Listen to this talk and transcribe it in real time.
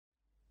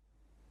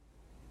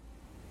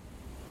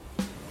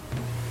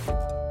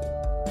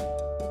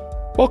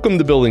Welcome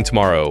to Building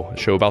Tomorrow, a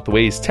show about the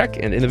ways tech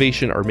and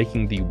innovation are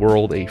making the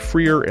world a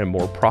freer and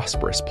more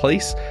prosperous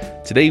place.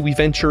 Today we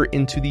venture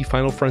into the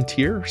final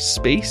frontier,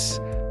 space.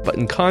 But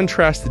in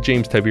contrast to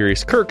James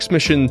Tiberius Kirk's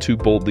mission to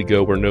boldly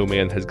go where no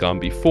man has gone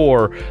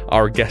before,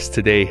 our guest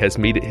today has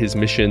made it his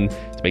mission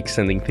to make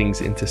sending things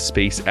into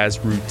space as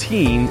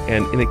routine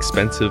and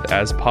inexpensive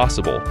as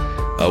possible.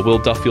 Will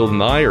Duffield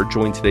and I are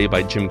joined today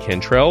by Jim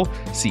Cantrell,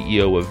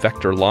 CEO of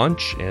Vector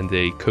Launch and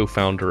a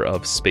co-founder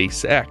of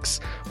SpaceX.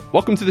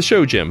 Welcome to the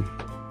show, Jim.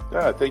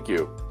 Yeah, thank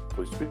you.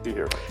 Pleased to be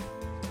here.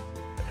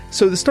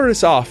 So to start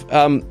us off,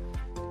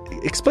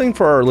 explain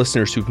for our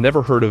listeners who've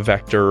never heard of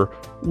Vector,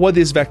 what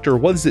is Vector,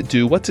 what does it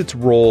do, what's its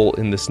role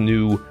in this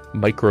new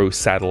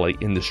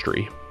microsatellite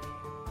industry?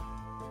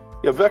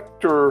 Yeah,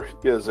 Vector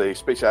is a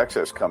space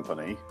access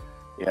company,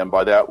 and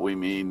by that we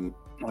mean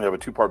we have a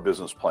two-part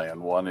business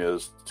plan. One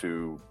is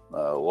to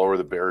lower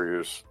the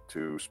barriers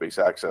to space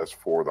access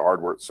for the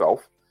hardware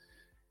itself,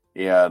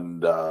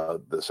 and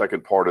the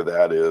second part of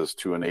that is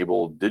to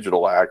enable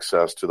digital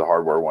access to the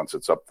hardware once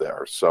it's up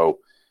there. So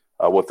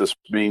what this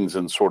means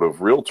in sort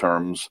of real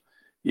terms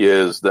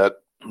is that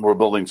we're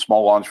building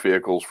small launch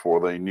vehicles for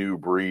the new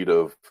breed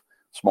of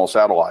small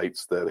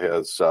satellites that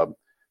has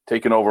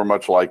taken over,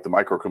 much like the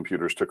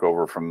microcomputers took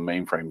over from the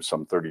mainframe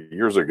some 30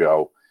 years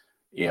ago,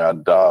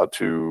 and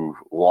to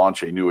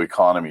launch a new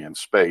economy in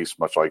space,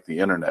 much like the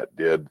internet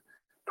did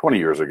 20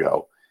 years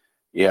ago.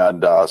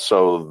 And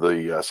so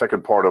the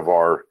second part of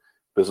our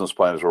business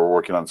plan is we're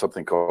working on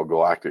something called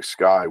Galactic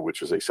Sky,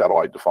 which is a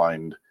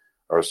software-defined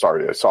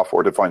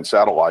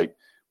satellite,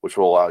 which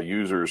will allow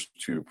users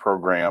to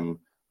program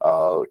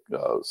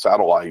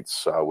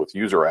satellites with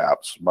user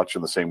apps, much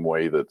in the same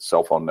way that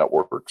cell phone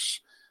networks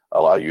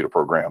allow you to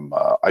program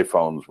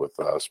iPhones with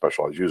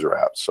specialized user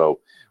apps. So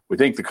we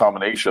think the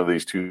combination of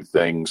these two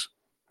things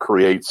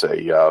creates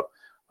a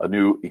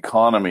new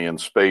economy in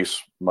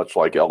space, much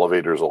like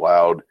elevators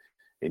allowed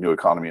a new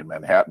economy in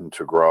Manhattan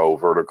to grow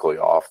vertically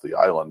off the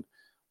island.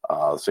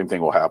 The same thing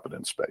will happen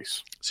in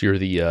space. So you're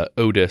the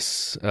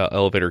Otis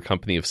elevator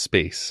company of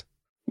space.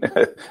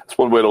 That's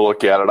one way to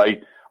look at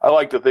it. I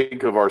like to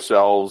think of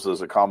ourselves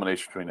as a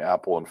combination between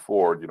Apple and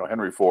Ford. You know,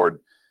 Henry Ford,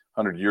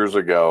 100 years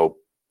ago,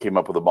 came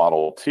up with the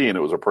Model T, and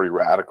it was a pretty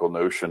radical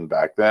notion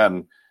back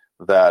then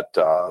that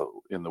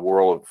in the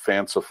world of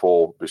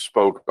fanciful,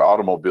 bespoke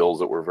automobiles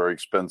that were very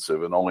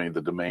expensive and only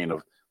the domain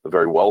of the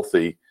very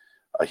wealthy,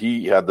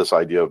 he had this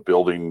idea of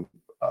building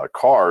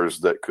cars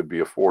that could be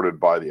afforded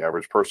by the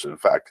average person. In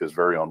fact, his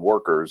very own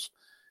workers,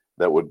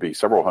 that would be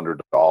several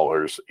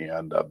 $100s,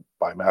 and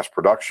by mass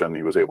production,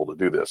 he was able to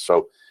do this.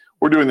 So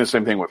we're doing the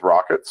same thing with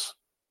rockets,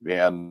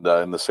 and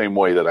in the same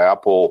way that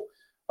Apple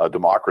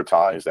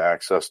democratized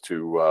access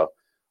to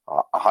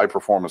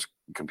high-performance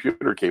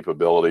computer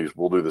capabilities,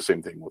 we'll do the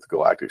same thing with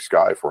Galactic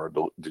Sky for our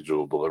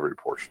digital delivery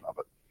portion of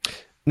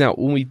it. Now,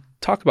 when we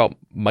talk about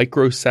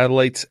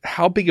microsatellites,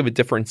 how big of a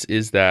difference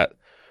is that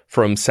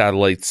from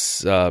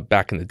satellites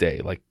back in the day?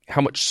 Like,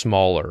 how much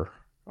smaller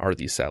are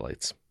these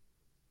satellites?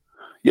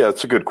 Yeah,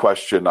 it's a good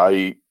question.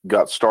 I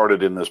got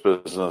started in this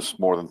business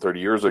more than 30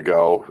 years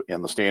ago,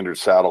 and the standard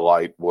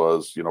satellite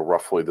was,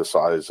 roughly the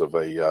size of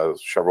a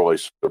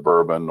Chevrolet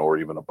Suburban or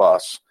even a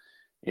bus.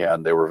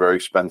 And they were very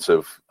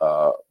expensive,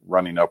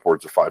 running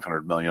upwards of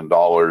 $500 million,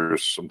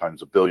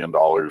 sometimes $1 billion.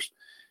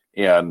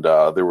 And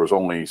there was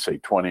only, say,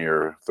 20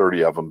 or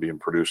 30 of them being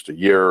produced a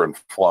year and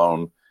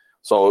flown.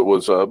 So it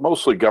was a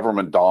mostly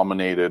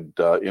government-dominated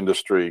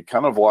industry,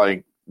 kind of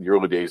like the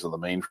early days of the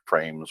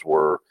mainframes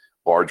were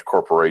large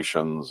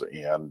corporations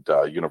and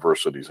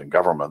universities and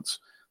governments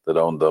that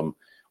owned them.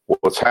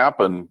 What's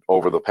happened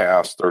over the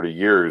past 30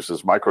 years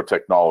is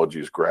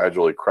microtechnologies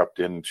gradually crept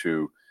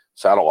into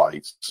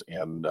satellites.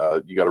 And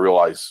you got to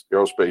realize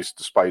aerospace,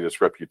 despite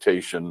its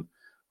reputation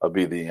of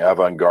being the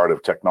avant-garde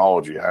of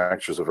technology,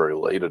 actually is a very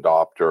late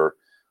adopter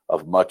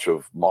of much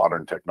of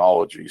modern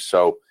technology.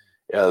 So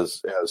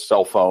as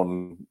cell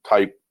phone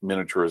type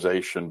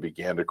miniaturization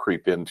began to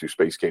creep into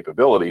space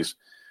capabilities,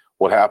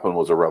 what happened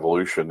was a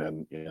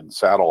revolution in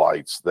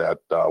satellites that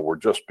we're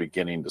just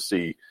beginning to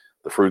see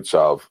the fruits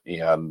of.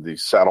 And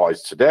these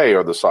satellites today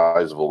are the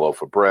size of a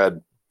loaf of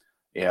bread,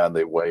 and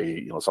they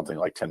weigh something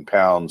like 10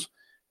 pounds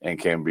and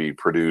can be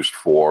produced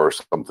for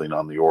something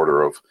on the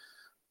order of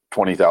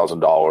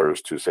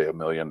 $20,000 to, say, $1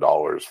 million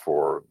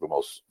for the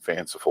most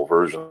fanciful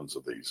versions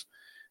of these.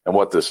 And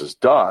what this has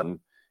done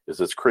is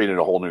it's created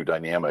a whole new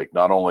dynamic.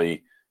 Not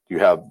only you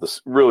have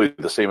really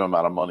the same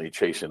amount of money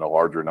chasing a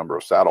larger number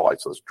of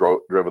satellites. So it's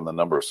driven the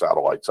number of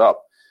satellites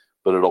up,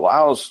 but it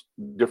allows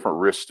different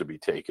risks to be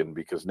taken,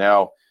 because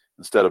now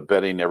instead of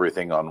betting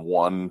everything on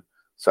one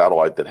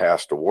satellite that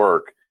has to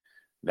work,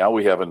 now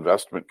we have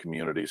investment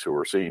communities who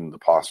are seeing the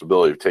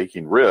possibility of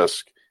taking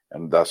risk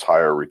and thus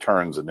higher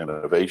returns and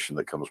innovation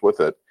that comes with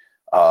it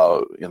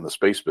in the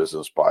space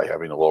business by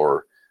having a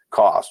lower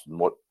cost. And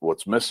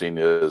what's missing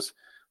is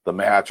the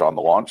match on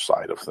the launch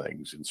side of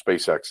things. And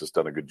SpaceX has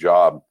done a good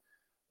job,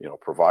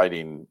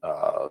 providing,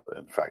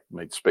 in fact,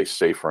 made space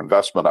safe for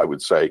investment, I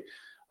would say,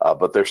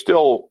 But they're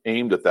still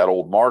aimed at that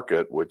old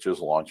market, which is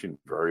launching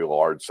very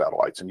large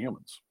satellites and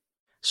humans.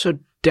 So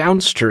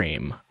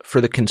downstream, for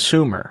the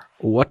consumer,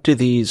 what do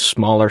these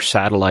smaller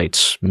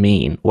satellites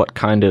mean? What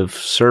kind of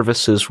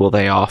services will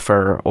they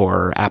offer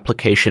or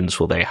applications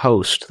will they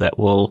host that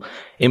will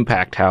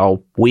impact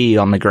how we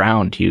on the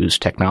ground use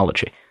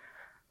technology?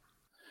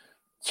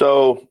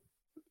 So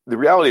the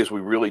reality is we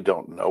really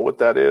don't know what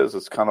that is.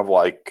 It's kind of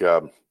like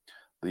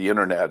the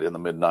internet in the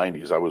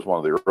mid-90s. I was one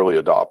of the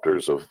early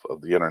adopters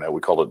of the internet.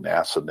 We called it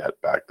NASANet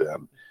back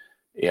then.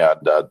 And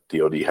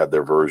DoD had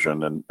their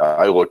version. And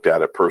I looked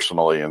at it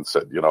personally and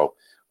said,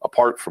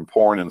 apart from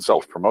porn and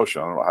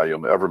self-promotion, I don't know how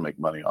you'll ever make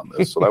money on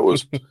this. So that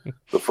was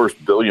the first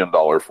 $1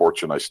 billion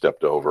fortune I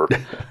stepped over.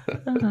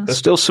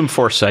 Still some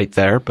foresight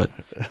there, but...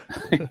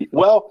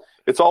 Well,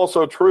 it's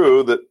also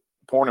true that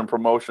porn and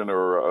promotion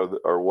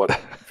are what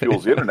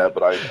fuels the internet.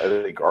 But I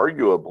think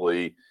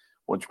arguably,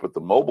 once you put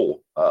the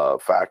mobile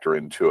factor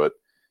into it,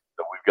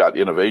 that we've got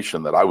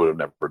innovation that I would have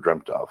never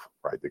dreamt of,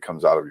 right, that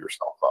comes out of your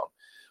cell phone.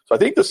 So I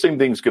think the same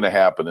thing's going to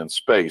happen in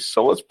space.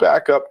 So let's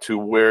back up to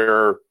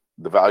where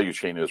the value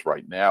chain is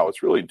right now.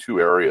 It's really in two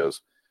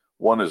areas.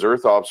 One is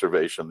Earth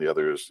observation. The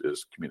other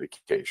is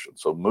communication.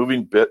 So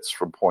moving bits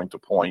from point to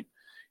point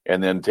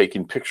and then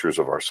taking pictures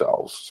of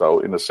ourselves.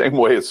 So in the same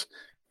way, it's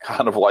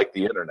kind of like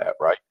the internet,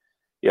 right?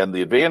 And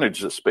the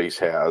advantage that space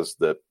has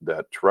that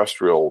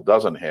terrestrial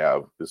doesn't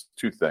have is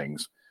two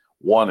things.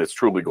 One, it's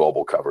truly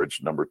global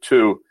coverage. Number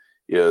two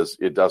is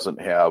it doesn't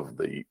have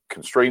the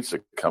constraints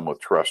that come with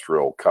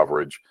terrestrial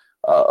coverage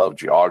of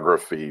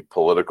geography,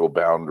 political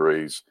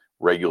boundaries,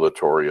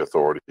 regulatory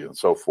authority, and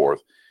so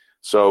forth.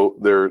 So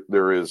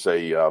there is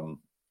a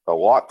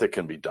lot that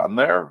can be done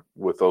there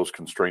with those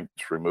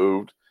constraints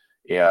removed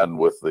and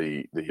with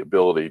the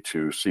ability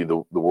to see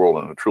the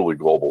world in a truly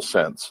global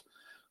sense.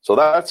 So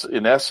that's,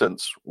 in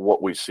essence,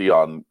 what we see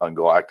on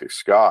Galactic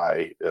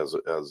Sky as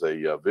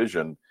a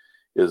vision,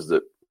 is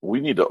that we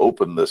need to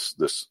open this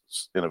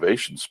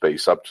innovation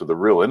space up to the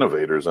real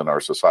innovators in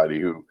our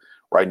society who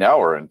right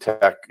now are in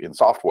tech, in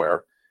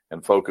software,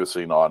 and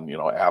focusing on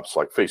apps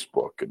like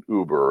Facebook and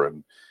Uber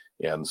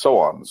and so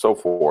on and so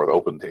forth,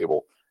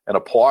 OpenTable, and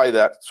apply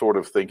that sort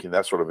of thinking,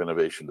 that sort of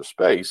innovation to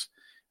space.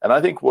 And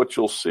I think what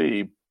you'll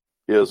see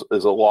is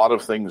a lot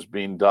of things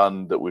being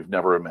done that we've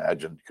never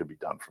imagined could be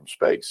done from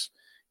space,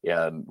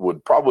 and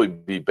would probably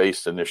be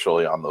based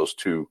initially on those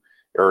two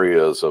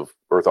areas of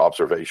Earth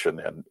observation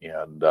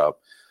and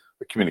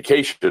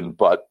communication.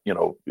 But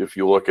if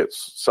you look at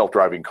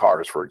self-driving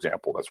cars, for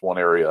example, that's one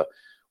area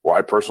where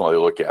I personally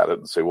look at it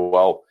and say,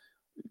 well,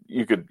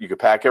 you could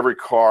pack every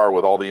car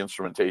with all the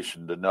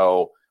instrumentation to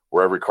know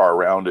where every car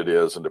around it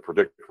is and to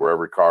predict where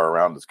every car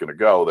around it's going to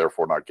go,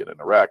 therefore not get in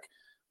a wreck.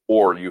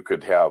 Or you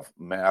could have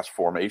mass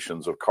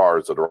formations of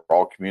cars that are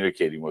all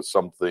communicating with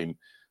something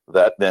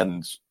that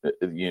then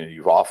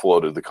you've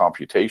offloaded the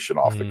computation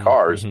off the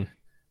cars,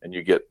 and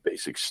you get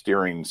basic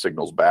steering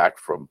signals back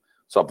from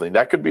something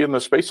that could be in the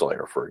space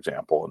layer, for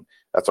example. And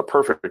that's a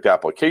perfect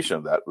application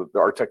of that.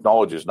 Our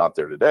technology is not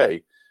there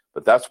today,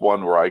 but that's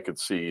one where I could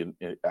see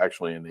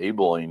actually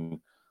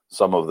enabling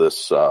some of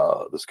this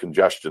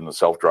congestion, the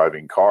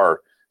self-driving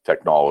car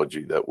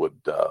technology that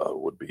would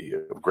be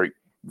of great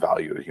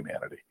value to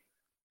humanity.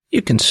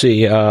 You can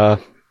see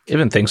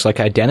even things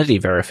like identity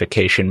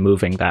verification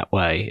moving that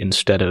way.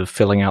 Instead of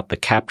filling out the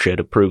CAPTCHA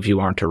to prove you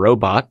aren't a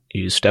robot,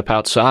 you step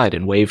outside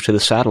and wave to the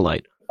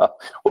satellite.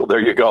 Well, there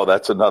you go.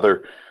 That's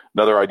another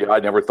idea I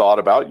never thought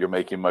about. You're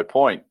making my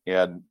point.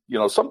 And,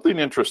 something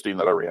interesting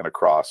that I ran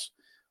across,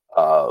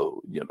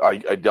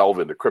 I delve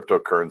into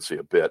cryptocurrency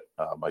a bit.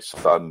 My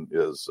son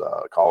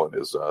Colin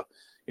is an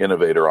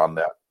innovator on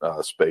that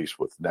space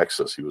with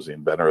Nexus. He was the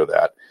inventor of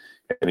that,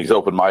 and he's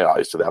opened my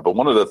eyes to that. But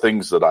one of the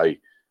things that I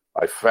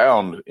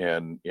found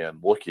in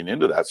looking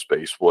into that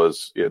space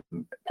was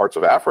in parts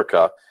of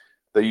Africa,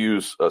 they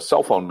use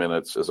cell phone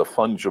minutes as a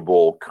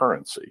fungible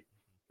currency,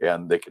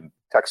 and they can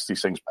text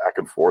these things back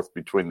and forth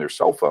between their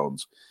cell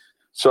phones.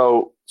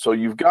 So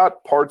you've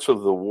got parts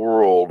of the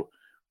world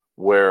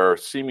where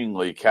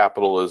seemingly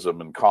capitalism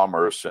and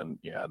commerce and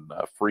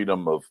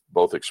freedom of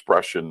both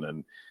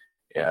expression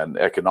and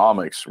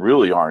economics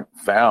really aren't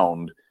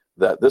found,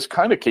 that this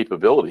kind of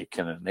capability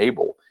can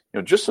enable.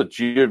 Just a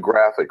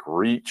geographic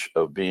reach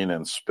of being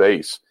in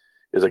space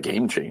is a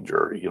game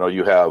changer.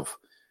 You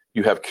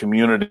have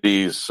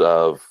communities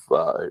of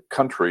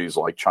countries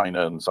like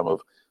China and some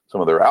of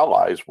their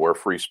allies where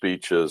free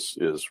speech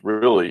is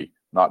really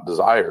not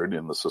desired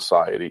in the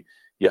society.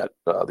 Yet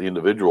the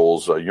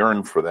individuals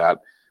yearn for that.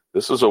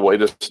 This is a way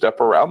to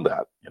step around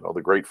that.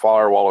 The Great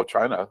Firewall of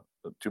China.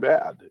 Too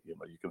bad.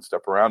 You can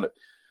step around it.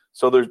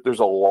 So there's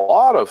a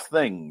lot of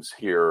things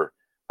here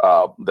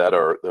that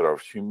are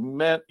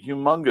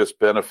humongous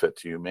benefit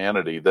to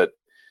humanity, that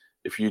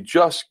if you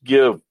just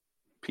give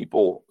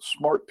people,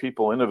 smart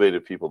people,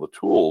 innovative people, the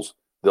tools,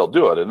 they'll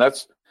do it. And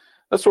that's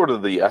sort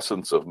of the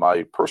essence of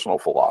my personal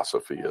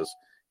philosophy is,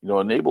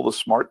 enable the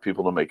smart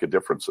people to make a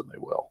difference, and they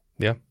will.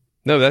 Yeah.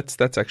 No, that's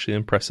actually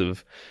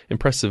impressive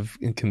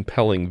and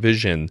compelling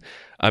vision.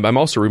 I'm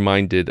also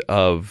reminded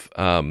of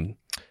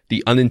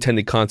the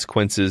unintended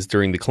consequences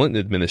during the Clinton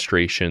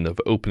administration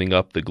of opening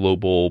up the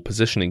global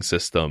positioning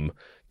system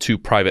to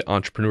private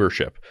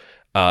entrepreneurship.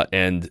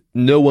 And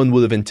no one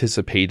would have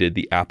anticipated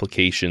the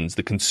applications,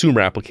 the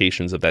consumer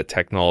applications of that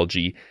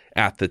technology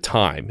at the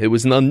time. It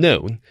was an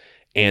unknown.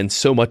 And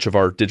so much of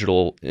our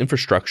digital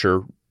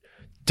infrastructure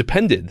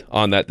depended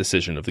on that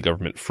decision of the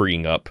government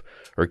freeing up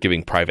or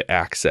giving private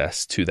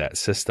access to that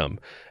system.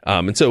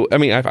 And so, I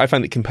mean, I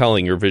find it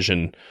compelling, your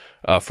vision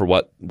for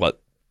what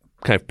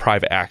kind of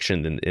private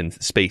action in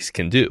space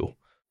can do.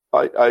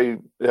 I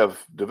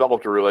have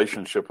developed a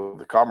relationship with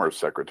the Commerce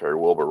Secretary,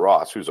 Wilbur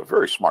Ross, who's a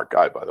very smart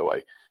guy, by the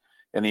way.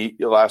 And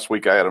last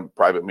week I had a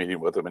private meeting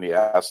with him, and he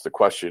asked the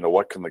question,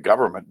 what can the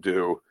government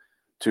do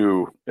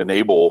to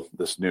enable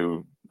this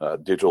new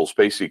digital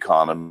space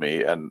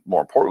economy? And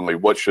more importantly,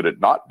 what should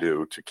it not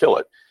do to kill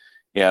it?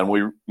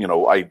 And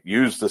I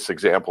used this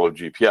example of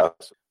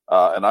GPS,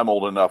 and I'm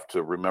old enough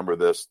to remember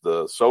this.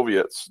 The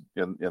Soviets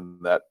in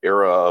that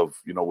era of,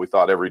 we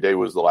thought every day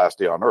was the last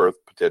day on Earth,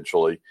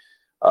 potentially.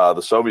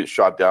 The Soviets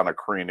shot down a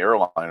Korean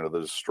airliner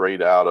that is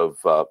straight out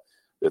of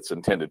its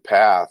intended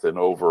path and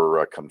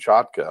over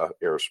Kamchatka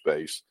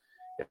airspace.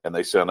 And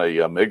they sent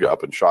a MiG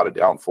up and shot it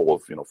down full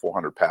of,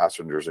 400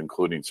 passengers,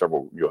 including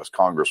several U.S.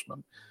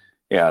 congressmen.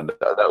 And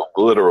that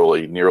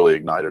literally nearly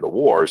ignited a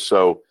war.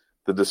 So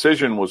the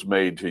decision was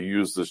made to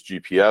use this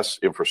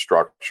GPS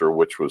infrastructure,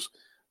 which was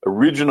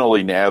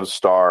originally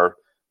Navstar,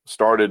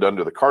 started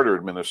under the Carter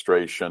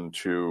administration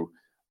to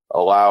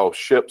allow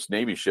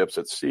Navy ships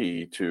at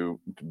sea to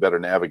better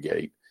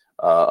navigate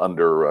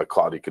under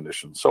cloudy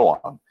conditions, so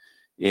on.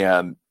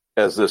 And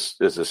as this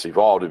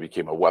evolved, it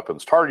became a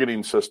weapons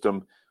targeting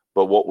system.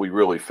 But what we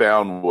really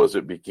found was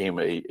it became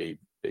a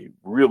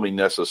really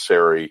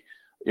necessary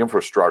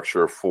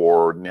infrastructure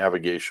for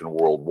navigation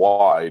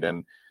worldwide.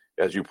 And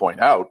as you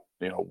point out,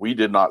 we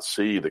did not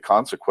see the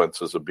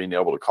consequences of being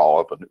able to call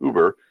up an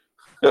Uber,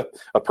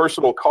 a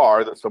personal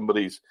car that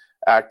somebody's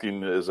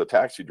acting as a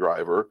taxi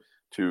driver,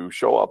 to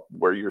show up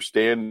where you're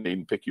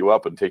standing, pick you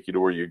up, and take you to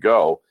where you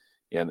go.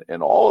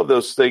 And all of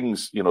those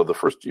things, the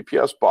first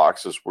GPS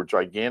boxes were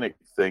gigantic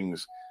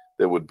things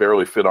that would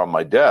barely fit on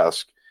my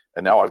desk.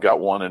 And now I've got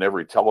one in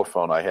every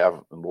telephone I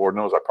have. And Lord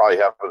knows I probably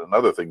have it in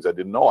other things I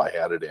didn't know I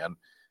had it in.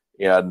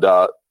 And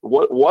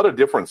what a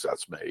difference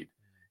that's made.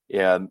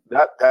 And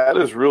that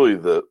is really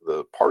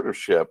the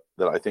partnership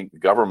that I think the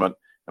government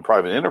and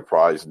private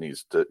enterprise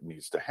needs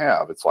to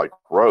have. It's like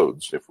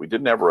roads. If we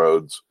didn't have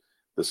roads,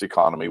 this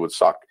economy would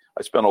suck.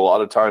 I spent a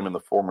lot of time in the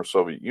former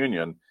Soviet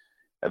Union,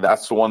 and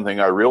that's the one thing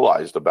I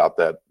realized about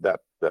that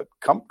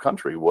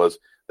country was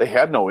they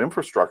had no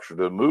infrastructure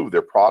to move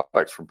their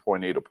products from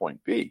point A to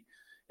point B,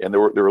 and there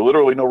were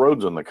literally no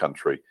roads in the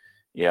country,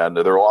 and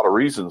there are a lot of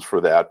reasons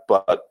for that.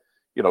 But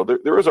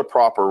there is a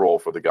proper role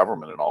for the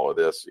government in all of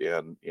this,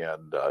 and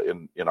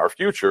in our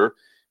future,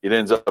 it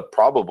ends up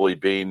probably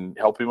being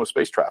helping with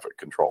space traffic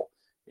control,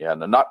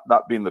 and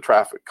not being the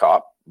traffic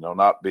cop,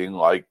 not being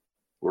like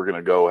we're going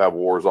to go have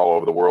wars all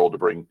over the world to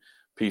bring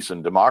peace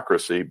and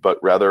democracy, but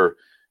rather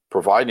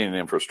providing an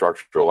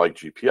infrastructure like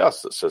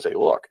GPS that says, hey,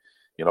 look,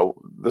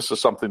 this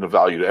is something of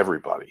value to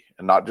everybody,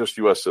 and not just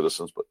U.S.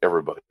 citizens, but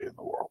everybody in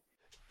the world.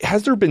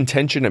 Has there been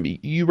tension? I mean,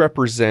 you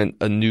represent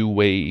a new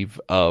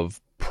wave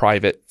of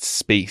private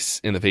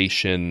space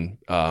innovation,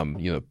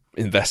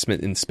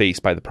 investment in space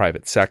by the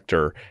private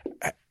sector.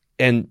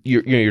 And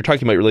you're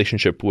talking about your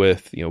relationship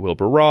with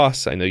Wilbur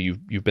Ross. I know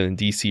you've been in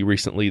DC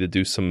recently to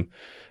do some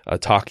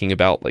talking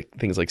about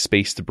things like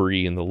space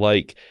debris and the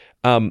like.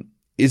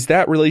 Is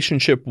that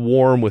relationship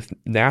warm with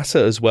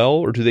NASA as well,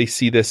 or do they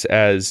see this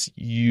as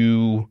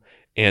you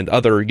and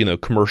other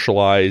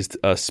commercialized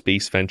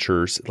space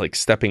ventures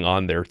stepping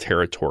on their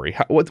territory?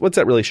 What's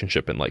that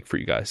relationship been like for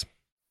you guys?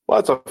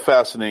 Well, that's a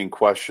fascinating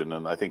question,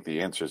 and I think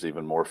the answer is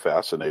even more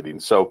fascinating.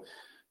 So,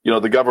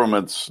 the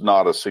government's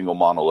not a single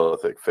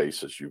monolithic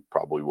face, as you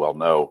probably well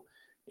know.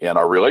 And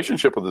our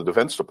relationship with the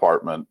Defense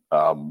Department,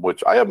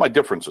 which I have my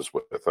differences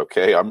with,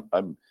 okay?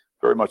 I'm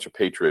very much a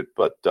patriot,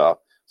 but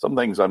some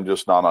things I'm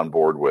just not on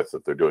board with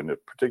that they're doing,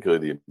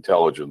 particularly the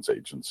intelligence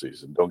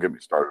agencies. And don't get me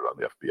started on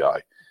the FBI.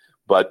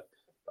 But,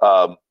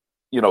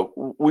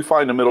 we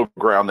find a middle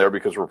ground there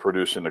because we're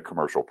producing a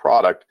commercial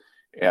product.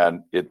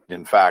 And it,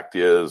 in fact,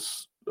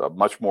 is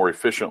much more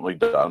efficiently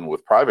done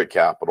with private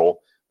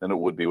capital than it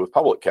would be with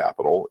public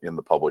capital in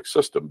the public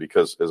system.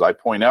 Because as I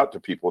point out to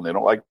people, and they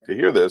don't like to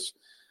hear this,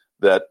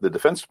 that the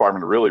Defense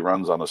Department really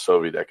runs on a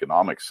Soviet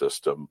economic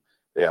system.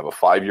 They have a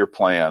 5-year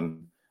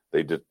plan.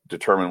 They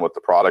determine what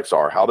the products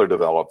are, how they're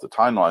developed, the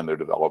timeline they're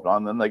developed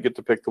on, then they get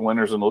to pick the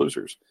winners and the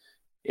losers.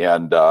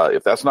 And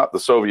if that's not the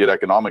Soviet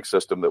economic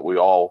system that we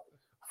all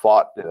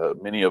fought,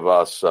 many of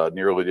us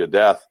nearly to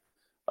death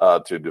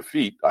to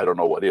defeat, I don't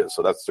know what is.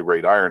 So that's the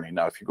great irony.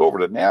 Now, if you go over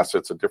to NASA,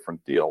 it's a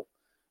different deal.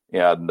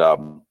 And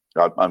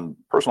I'm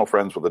personal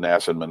friends with the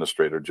NASA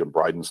administrator, Jim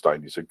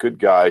Bridenstine. He's a good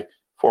guy,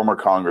 former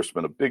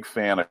congressman, a big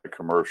fan of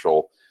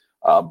commercial.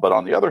 But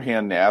on the other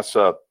hand,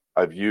 NASA,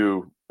 I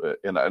view,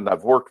 and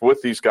I've worked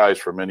with these guys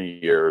for many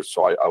years,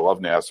 so I love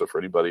NASA. For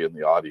anybody in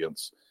the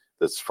audience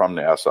that's from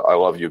NASA, I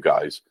love you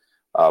guys.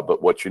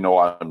 But what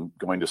I'm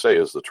going to say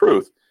is the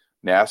truth.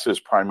 NASA has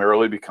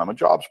primarily become a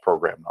jobs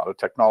program, not a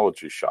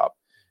technology shop.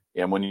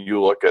 And when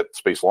you look at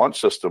Space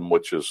Launch System,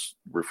 which is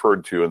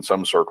referred to in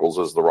some circles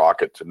as the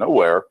rocket to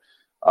nowhere,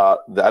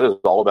 that is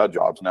all about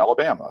jobs in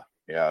Alabama.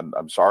 And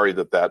I'm sorry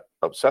that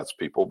upsets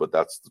people, but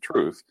that's the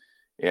truth.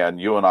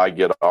 And you and I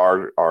get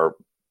our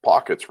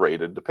pockets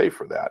rated to pay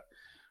for that.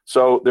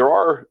 So there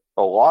are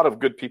a lot of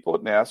good people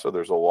at NASA.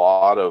 There's a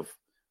lot of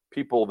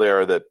people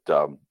there that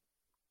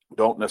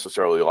don't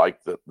necessarily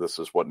like that this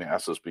is what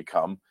NASA's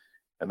become.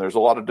 And there's a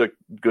lot of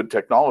good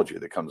technology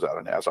that comes out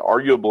of NASA.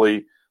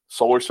 Arguably,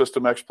 solar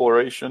system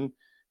exploration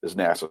is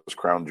NASA's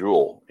crown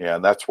jewel.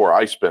 And that's where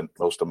I spent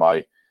most of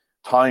my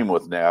time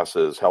with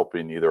NASA, is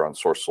helping either on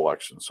source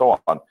selection and so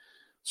on.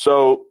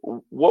 So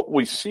what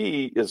we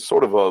see is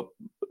sort of a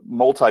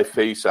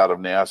multi-face out of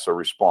NASA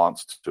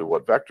response to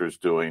what Vector's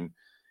doing.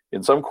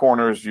 In some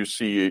corners, you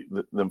see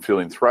them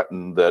feeling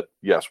threatened that,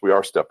 yes, we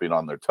are stepping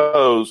on their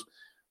toes,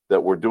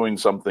 that we're doing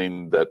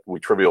something that we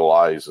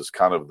trivialize as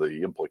kind of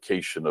the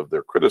implication of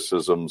their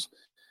criticisms.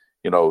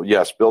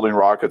 Yes, building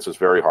rockets is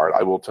very hard.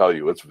 I will tell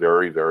you, it's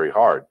very, very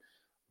hard.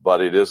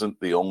 But it isn't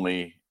the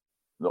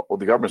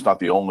government's not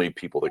the only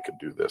people that can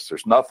do this.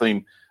 There's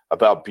nothing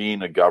about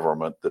being a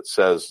government that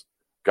says,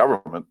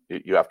 government,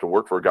 you have to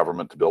work for a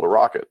government to build a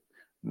rocket.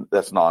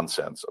 That's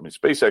nonsense. I mean,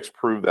 SpaceX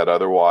proved that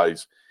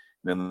otherwise.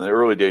 In the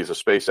early days of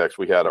SpaceX,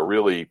 we had a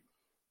really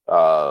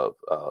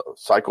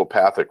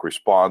psychopathic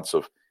response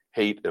of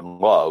hate and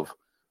love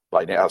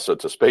by NASA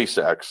to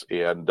SpaceX.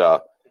 And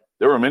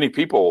there were many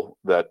people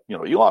that,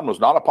 Elon was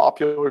not a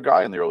popular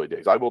guy in the early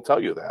days. I will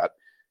tell you that.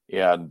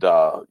 And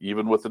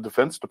even with the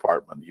Defense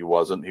Department, he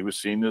wasn't. He was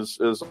seen as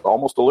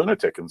almost a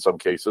lunatic in some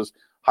cases,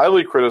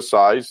 highly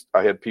criticized.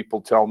 I had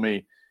people tell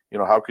me,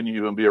 how can you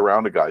even be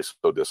around a guy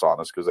so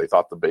dishonest? Because they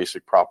thought the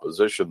basic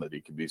proposition that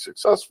he could be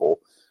successful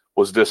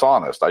was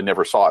dishonest. I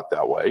never saw it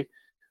that way.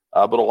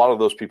 But a lot of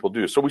those people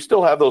do. So we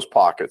still have those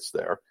pockets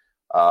there.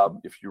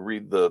 If you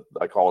read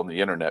I call them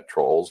the internet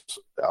trolls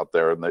out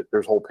there, and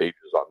there's whole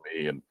pages on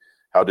me and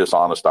how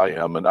dishonest I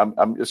am. And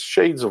it's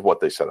shades of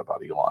what they said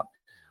about Elon.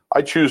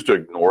 I choose to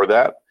ignore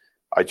that.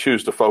 I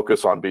choose to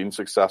focus on being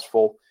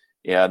successful.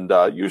 And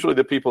usually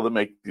the people that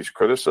make these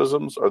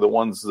criticisms are the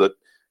ones that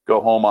go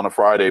home on a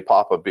Friday,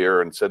 pop a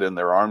beer, and sit in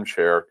their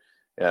armchair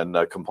and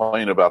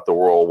complain about the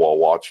world while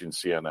watching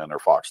CNN or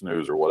Fox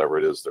News or whatever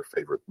it is their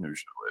favorite news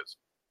show is.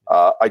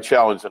 I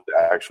challenge them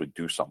to actually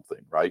do something,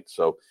 right?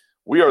 So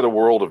we are the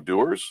world of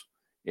doers,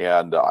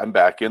 and I'm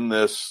back in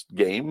this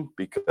game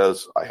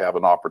because I have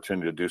an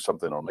opportunity to do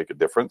something that'll make a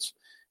difference.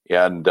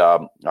 And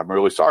I'm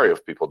really sorry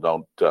if people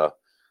don't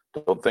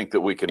think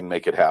that we can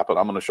make it happen.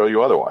 I'm going to show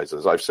you otherwise.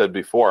 As I've said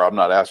before, I'm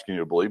not asking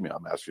you to believe me.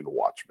 I'm asking you to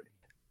watch me.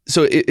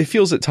 So it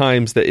feels at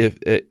times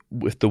that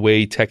with the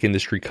way tech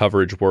industry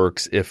coverage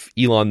works, if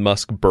Elon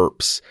Musk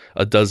burps,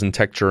 a dozen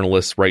tech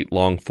journalists write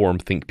long-form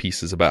think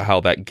pieces about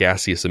how that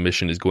gaseous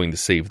emission is going to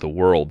save the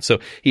world. So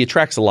he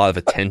attracts a lot of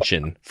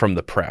attention from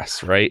the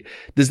press, right?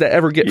 Does that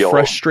ever get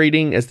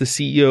frustrating as the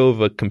CEO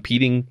of a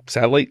competing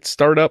satellite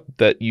startup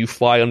that you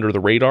fly under the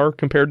radar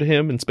compared to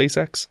him in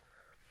SpaceX?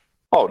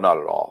 Oh, not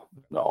at all.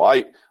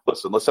 No,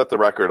 listen, let's set the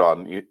record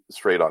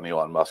straight on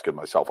Elon Musk and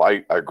myself. I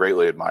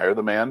greatly admire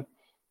the man.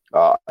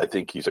 I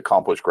think he's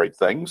accomplished great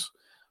things.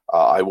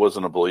 I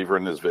wasn't a believer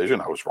in his vision.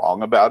 I was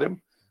wrong about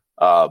him.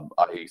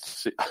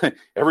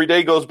 Every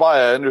day goes by,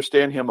 I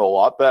understand him a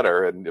lot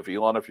better. And if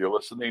Elon, if you're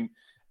listening,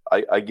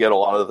 I get a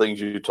lot of the things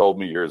you told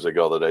me years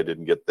ago that I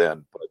didn't get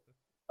then.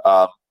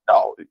 But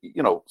no,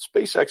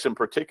 SpaceX in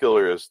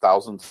particular is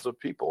thousands of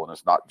people, and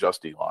it's not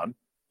just Elon.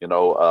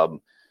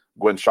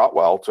 Gwen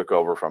Shotwell took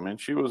over from him.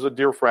 She was a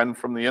dear friend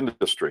from the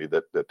industry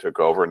that took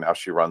over, and now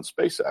she runs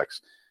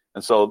SpaceX.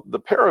 And so the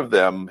pair of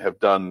them have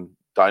done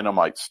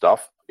dynamite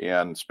stuff,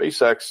 and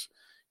SpaceX,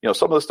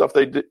 some of the stuff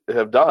they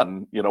have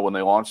done, when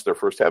they launched their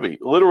first Heavy,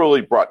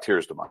 literally brought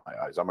tears to my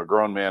eyes. I'm a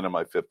grown man in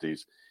my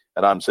 50s,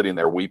 and I'm sitting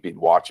there weeping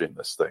watching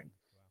this thing.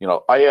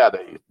 I had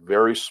a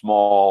very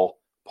small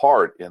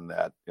part in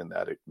that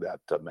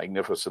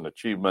magnificent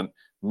achievement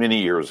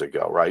many years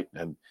ago, right?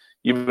 And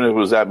even if it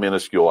was that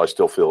minuscule, I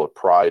still feel a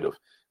pride of at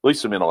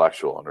least some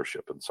intellectual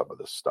ownership in some of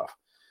this stuff.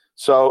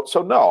 So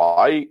no,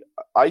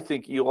 I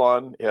think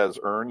Elon has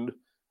earned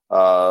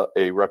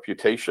a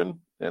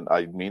reputation, and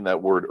I mean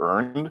that word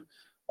earned,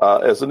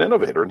 as an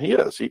innovator, and he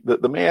is.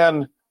 The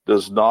man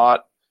does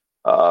not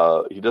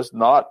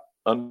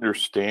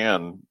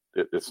understand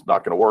it's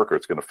not going to work or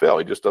it's going to fail.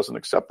 He just doesn't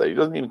accept that. He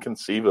doesn't even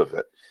conceive of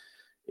it,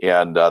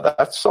 and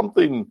that's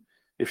something.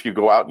 If you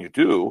go out and you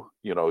do,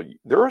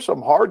 there are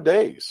some hard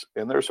days,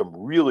 and there are some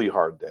really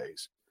hard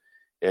days,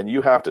 and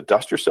you have to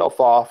dust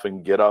yourself off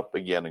and get up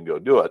again and go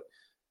do it.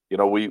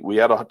 We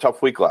had a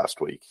tough week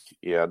last week,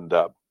 and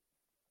as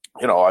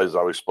I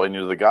was explaining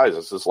to the guys,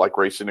 this is like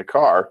racing a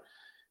car,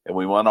 and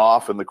we went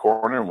off in the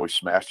corner and we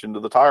smashed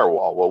into the tire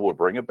wall. Well, we'll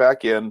bring it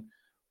back in,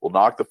 we'll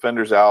knock the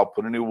fenders out,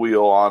 put a new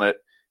wheel on it,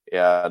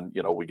 and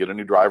we get a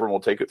new driver and we'll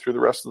take it through the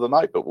rest of the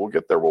night. But we'll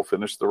get there, we'll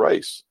finish the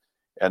race,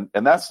 and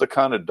that's the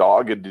kind of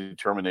dogged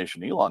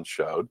determination Elon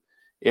showed.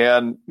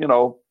 And,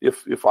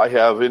 if I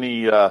have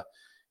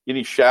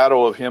any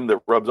shadow of him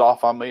that rubs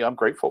off on me, I'm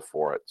grateful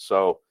for it.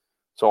 So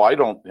I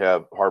don't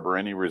harbor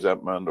any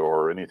resentment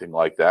or anything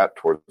like that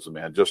towards the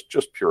man,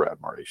 just pure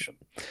admiration.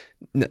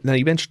 Now,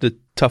 you mentioned a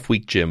tough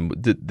week, Jim.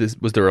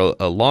 Was there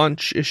a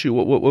launch issue?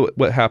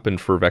 What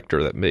happened for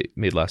Vector that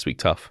made last week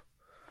tough?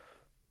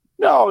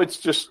 No, it's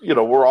just,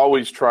 we're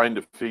always trying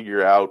to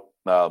figure out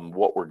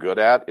what we're good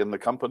at in the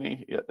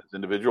company as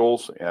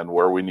individuals and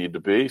where we need to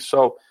be.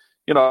 So,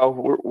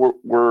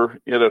 we're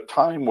at a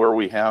time where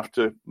we have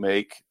to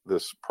make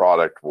this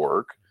product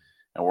work,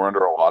 and we're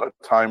under a lot of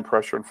time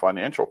pressure and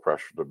financial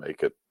pressure to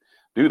make it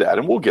do that.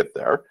 And we'll get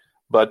there.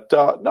 But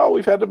no,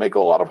 we've had to make a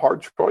lot of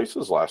hard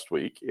choices last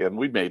week, and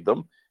we made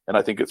them. And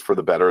I think it's for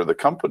the better of the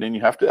company. And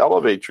you have to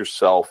elevate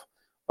yourself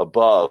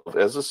above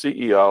as a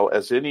CEO,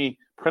 as any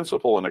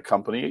principal in a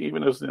company,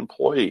 even as an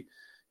employee.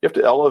 You have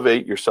to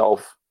elevate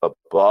yourself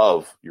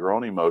above your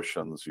own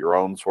emotions, your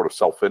own sort of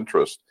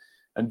self-interest,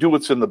 and do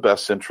what's in the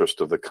best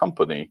interest of the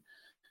company.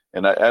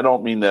 And I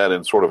don't mean that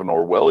in sort of an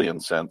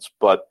Orwellian sense,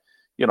 but,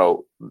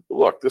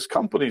 look, this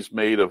company's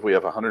made of, we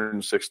have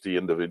 160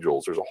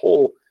 individuals. There's a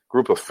whole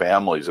group of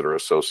families that are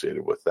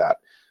associated with that.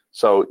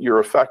 So you're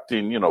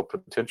affecting,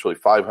 potentially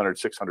 500,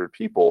 600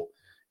 people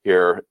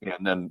here.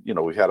 And then,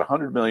 we've had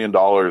 $100 million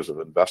of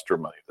investor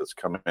money that's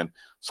come in.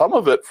 Some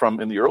of it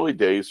in the early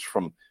days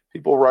from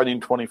people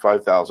writing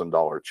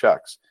 $25,000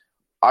 checks.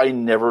 I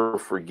never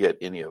forget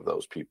any of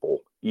those people,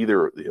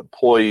 either the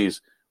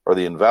employees or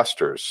the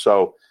investors.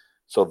 So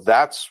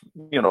that's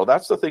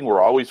the thing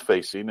we're always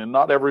facing. And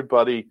not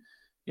everybody,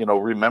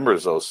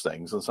 remembers those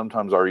things. And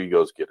sometimes our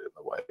egos get in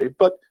the way,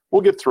 but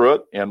we'll get through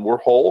it, and we're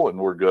whole and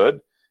we're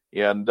good.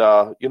 And,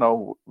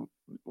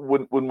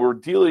 when we're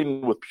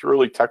dealing with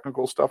purely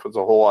technical stuff, it's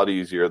a whole lot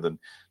easier than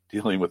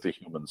dealing with the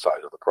human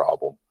side of the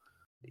problem.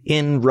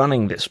 In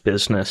running this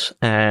business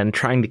and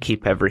trying to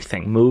keep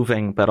everything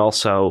moving, but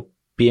also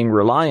being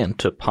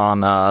reliant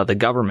upon the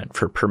government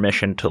for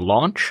permission to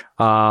launch,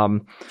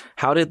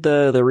 how did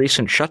the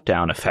recent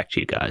shutdown affect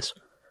you guys?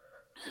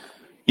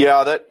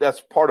 Yeah, that's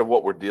part of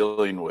what we're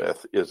dealing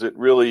with. Is it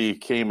really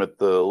came at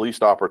the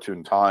least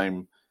opportune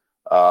time,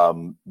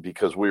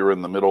 because we were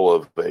in the middle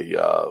of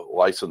a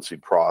licensing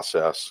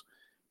process,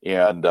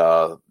 and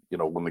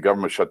when the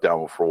government shut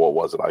down for, what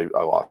was it?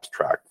 I lost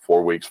track.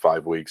 4 weeks,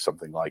 5 weeks,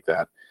 something like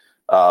that.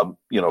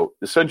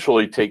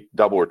 Essentially take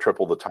double or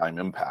triple the time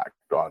impact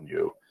on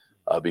you,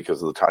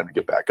 because of the time to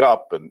get back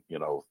up, and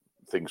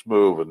things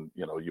move, and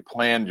you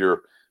planned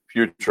your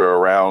future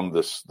around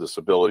this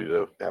ability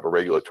to have a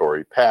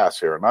regulatory pass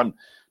here. And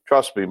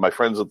trust me, my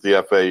friends at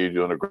the FAA are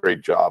doing a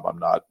great job.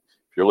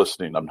 If you're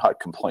listening, I'm not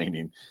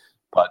complaining.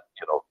 But,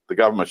 the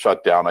government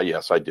shut down.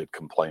 Yes, I did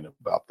complain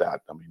about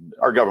that. I mean,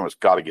 our government's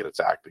got to get its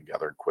act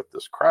together and quit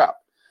this crap.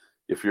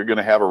 If you're going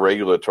to have a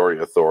regulatory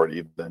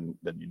authority, then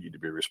you need to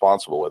be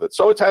responsible with it.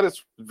 So it's had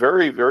its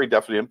very, very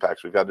definite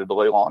impacts. We've had to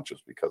delay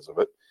launches because of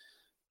it.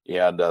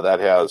 And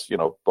that has,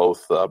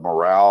 both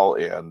morale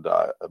and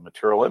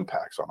material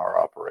impacts on our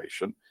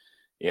operation.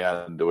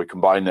 And we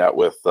combine that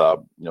with,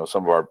 some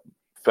of our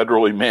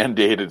federally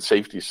mandated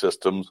safety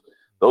systems.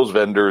 Those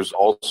vendors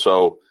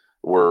also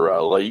were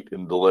late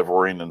in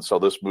delivering. And so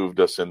this moved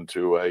us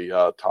into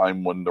a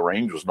time when the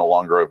range was no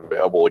longer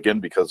available, again,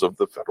 because of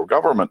the federal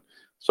government.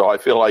 So I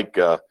feel like,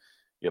 that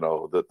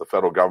the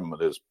federal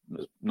government has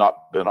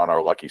not been on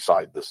our lucky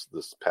side this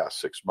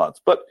past 6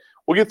 months. But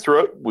we'll get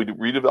through it. We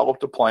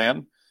redeveloped a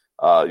plan.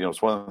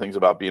 It's one of the things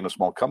about being a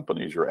small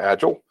company is you're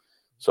agile.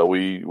 So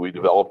we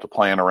developed a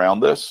plan around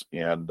this,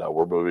 and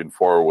we're moving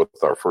forward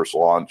with our first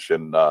launch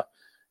in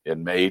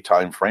May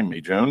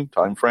June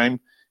timeframe,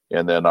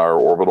 and then our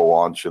orbital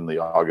launch in the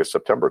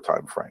August-September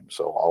timeframe.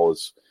 So all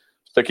is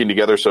sticking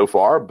together so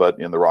far, but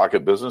in the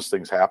rocket business,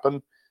 things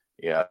happen.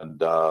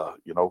 And,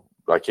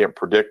 I can't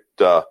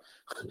predict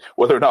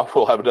whether or not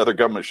we'll have another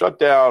government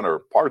shutdown or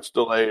parts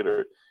delayed,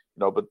 or,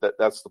 but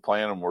that's the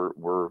plan, and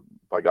we're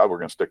by God, we're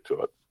going to stick to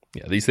it.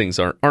 Yeah, these things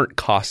aren't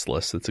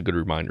costless. It's a good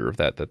reminder of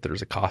that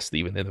there's a cost to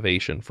even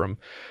innovation from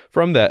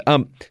that.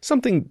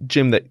 Something,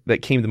 Jim,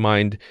 that came to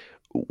mind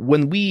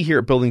when we here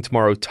at Building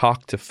Tomorrow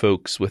talk to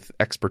folks with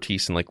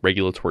expertise in like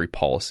regulatory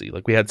policy.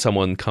 Like we had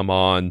someone come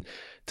on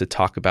to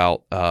talk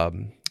about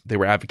they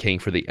were advocating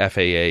for the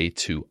FAA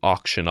to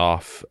auction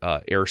off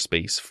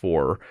airspace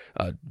for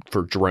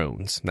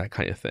drones and that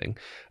kind of thing.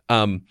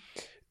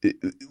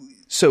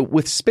 So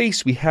with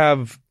space, we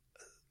have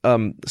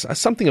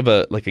something of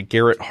a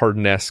Garrett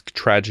Hardin-esque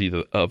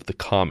tragedy of the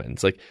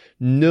commons. Like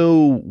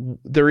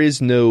there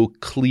is no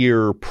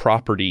clear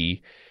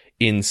property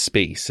in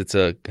space. It's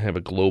a kind of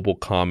a global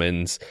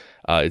commons.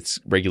 It's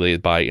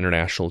regulated by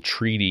international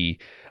treaty.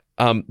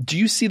 Do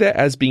you see that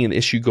as being an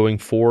issue going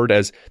forward,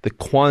 as the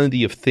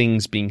quantity of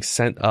things being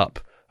sent up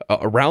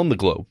around the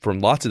globe from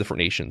lots of different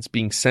nations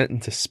being sent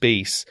into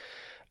space,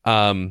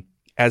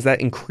 as that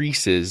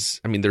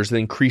increases? I mean, there's an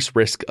increased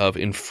risk of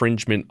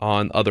infringement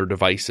on other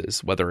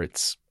devices, whether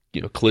it's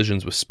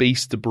collisions with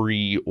space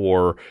debris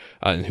or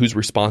and who's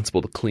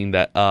responsible to clean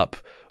that up.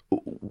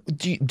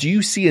 Do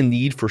you see a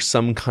need for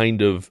some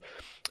kind of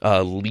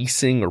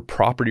leasing or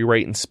property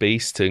right in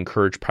space to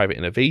encourage private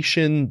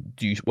innovation?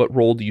 What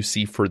role do you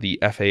see for the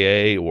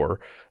FAA or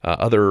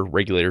other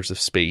regulators of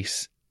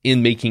space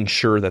in making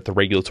sure that the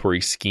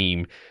regulatory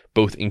scheme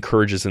both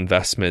encourages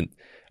investment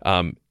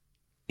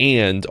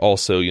and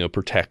also,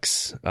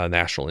 protects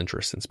national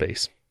interests in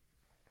space?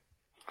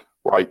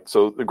 Right.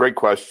 So a great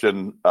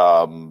question.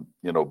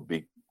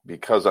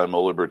 Because I'm a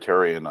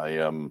libertarian, I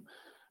am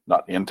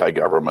not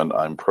anti-government.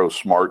 I'm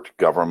pro-smart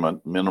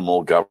government,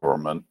 minimal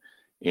government.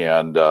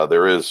 And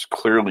there is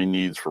clearly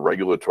needs for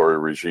regulatory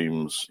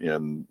regimes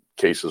in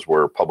cases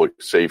where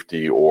public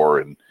safety,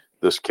 or in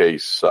this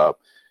case,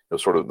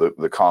 sort of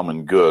the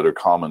common good or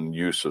common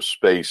use of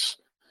space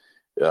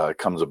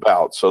comes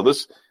about. So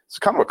it's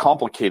kind of a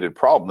complicated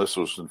problem. This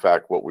was, in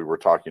fact, what we were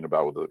talking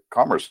about with the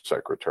Commerce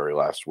Secretary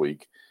last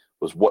week,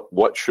 was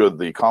what should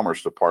the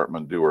Commerce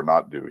Department do or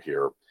not do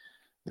here?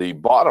 The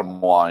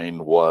bottom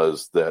line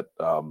was that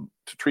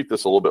to treat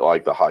this a little bit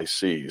like the high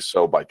seas.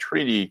 So by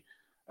treaty,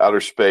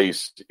 outer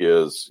space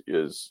has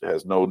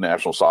no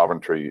national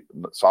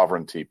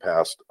sovereignty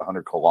past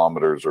 100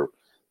 kilometers, or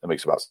that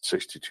makes about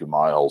 62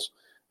 miles.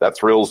 That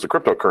thrills the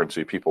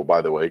cryptocurrency people,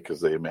 by the way,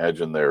 because they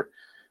imagine their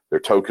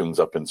tokens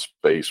up in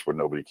space where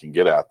nobody can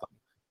get at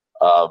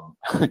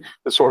them.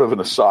 It's sort of an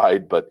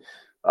aside, but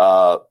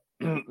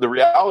the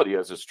reality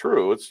is, it's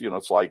true.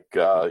 It's like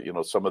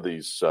some of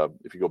these.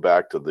 If you go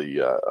back to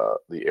the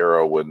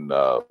era when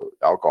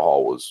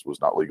alcohol was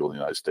not legal in the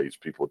United States,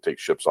 people would take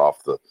ships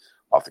off the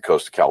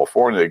coast of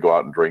California. They go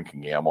out and drink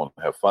and gamble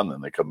and have fun.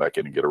 Then they come back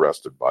in and get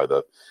arrested by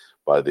the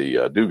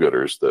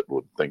do-gooders that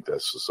would think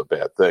this is a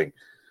bad thing.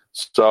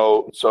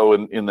 So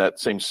in that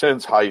same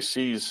sense, high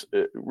seas,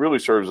 it really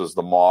serves as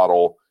the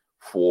model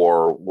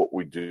for what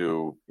we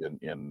do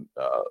in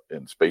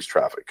space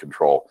traffic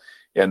control.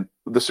 And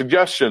the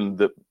suggestion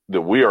that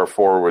we are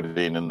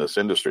forwarding in this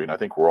industry, and I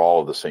think we're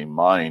all of the same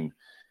mind,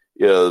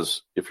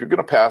 is if you're going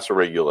to pass a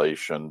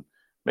regulation,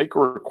 make a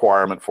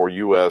requirement for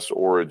U.S.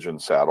 origin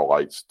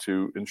satellites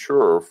to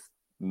ensure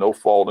no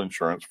fault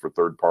insurance for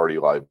third-party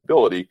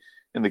liability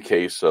in the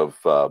case of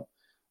a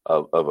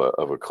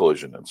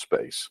collision in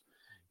space.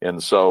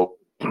 And so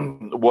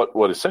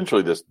what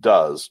essentially this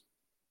does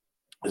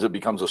is it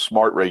becomes a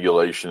smart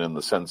regulation in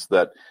the sense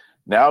that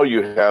now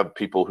you have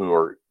people who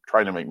are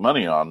trying to make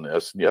money on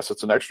this. And yes,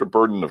 it's an extra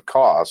burden of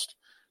cost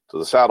to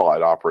the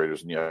satellite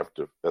operators, and you have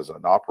to, as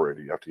an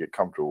operator, you have to get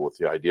comfortable with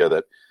the idea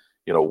that,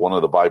 one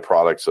of the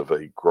byproducts of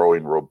a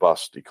growing,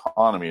 robust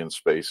economy in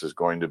space is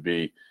going to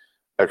be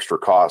extra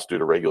cost due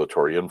to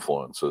regulatory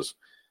influences.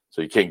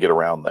 So you can't get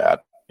around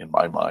that, in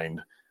my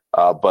mind.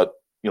 But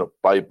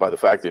by the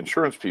fact that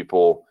insurance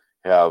people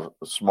have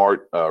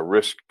smart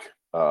risk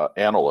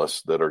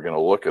analysts that are going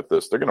to look at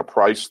this, they're going to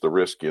price the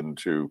risk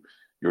into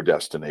your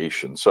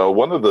destination. So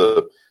one of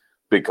the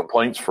big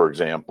complaints, for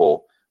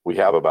example, we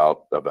have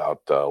about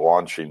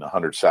launching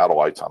 100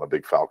 satellites on a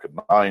big Falcon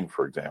 9,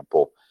 for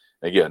example.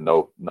 Again,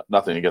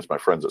 nothing against my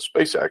friends at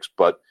SpaceX,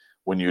 but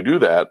when you do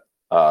that,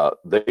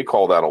 they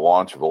call that a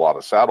launch of a lot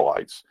of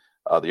satellites.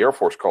 The Air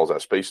Force calls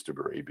that space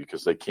debris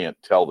because they can't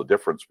tell the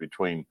difference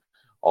between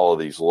all of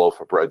these loaf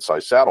of bread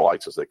sized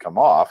satellites as they come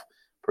off,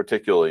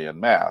 particularly in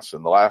mass.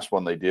 And the last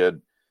one they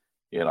did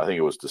I think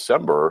it was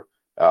December,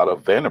 out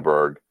of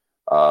Vandenberg,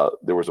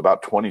 there was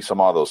about 20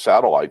 some of those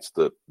satellites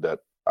that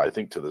I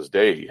think to this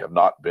day have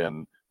not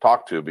been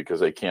talked to because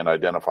they can't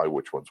identify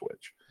which one's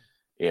which.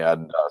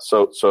 And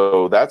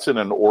so that's in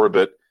an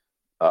orbit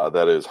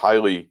that is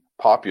highly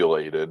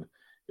populated.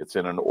 It's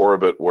in an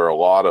orbit where a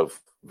lot of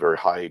very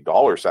high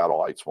dollar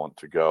satellites want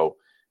to go.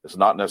 It's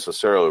not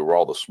necessarily where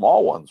all the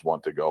small ones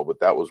want to go, but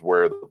that was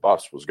where the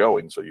bus was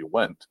going, so you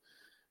went.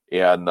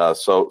 And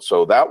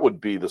so that would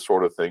be the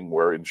sort of thing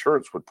where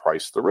insurance would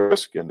price the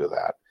risk into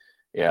that.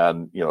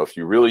 And, if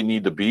you really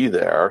need to be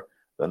there,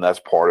 then that's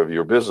part of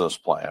your business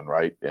plan,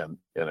 right? And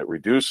it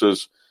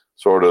reduces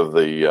sort of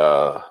the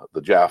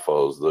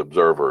JAFOs, the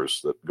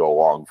observers that go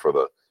along for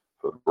the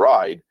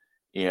ride,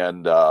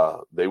 and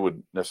they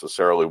would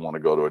necessarily want to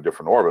go to a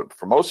different orbit.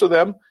 For most of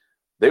them,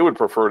 they would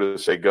prefer to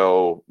say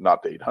go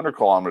not to 800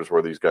 kilometers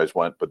where these guys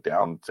went, but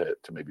down to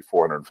maybe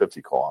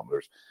 450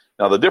 kilometers.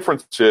 Now the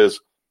difference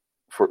is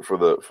for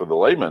the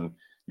layman,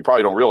 you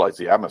probably don't realize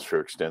the atmosphere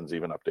extends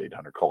even up to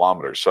 800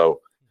 kilometers.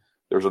 So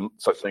there's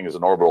such thing as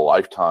an orbital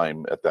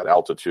lifetime at that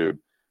altitude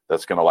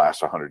that's going to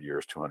last 100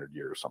 years, 200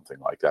 years, something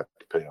like that,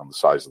 depending on the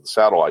size of the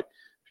satellite.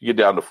 If you get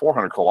down to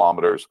 400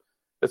 kilometers,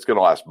 it's going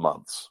to last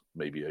months,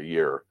 maybe a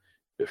year.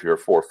 If you're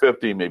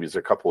 450, maybe it's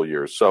a couple of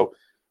years. So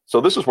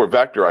this is where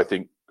Vector, I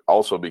think,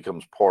 also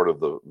becomes part of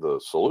the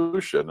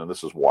solution, and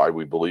this is why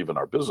we believe in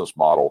our business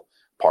model.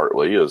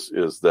 Partly is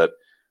that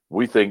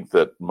we think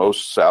that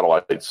most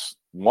satellites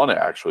want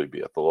to actually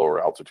be at the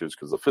lower altitudes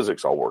because the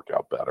physics all work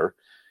out better,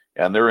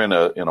 and they're in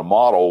a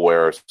model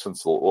where,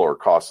 since the lower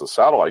cost of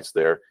satellites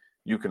there,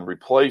 you can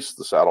replace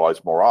the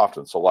satellites more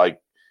often. So, I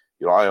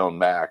own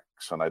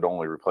Macs, and I'd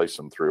only replace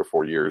them 3 or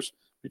 4 years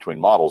between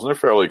models, and they're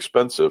fairly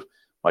expensive.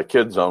 My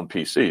kids own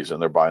PCs,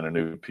 and they're buying a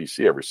new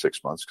PC every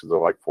 6 months because they're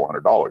like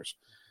 $400.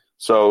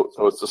 So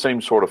it's the same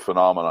sort of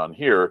phenomenon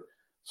here.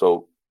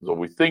 So So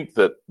we think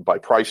that by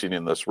pricing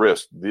in this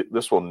risk,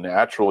 this will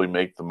naturally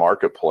make the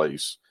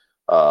marketplace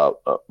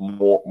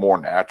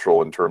more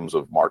natural in terms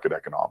of market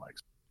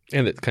economics.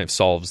 And it kind of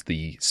solves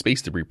the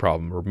space debris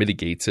problem or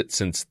mitigates it,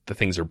 since the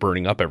things are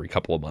burning up every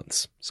couple of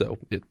months. So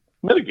it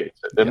mitigates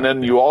it. And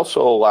then you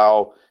also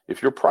allow,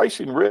 if you're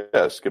pricing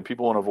risk and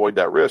people want to avoid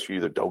that risk, you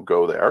either don't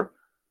go there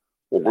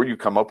or you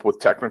come up with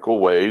technical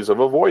ways of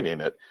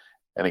avoiding it.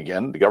 And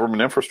again, the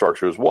government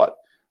infrastructure is what?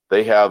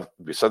 They have,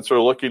 since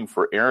they're looking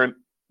for errant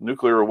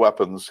nuclear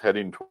weapons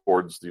heading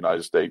towards the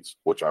United States,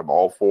 which I'm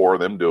all for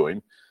them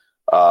doing,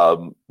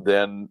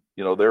 then,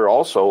 they're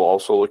also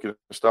looking at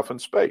stuff in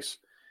space.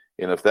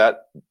 And if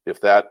that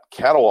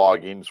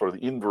cataloging, sort of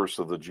the inverse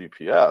of the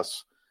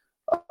GPS,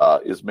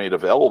 is made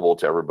available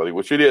to everybody,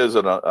 which it is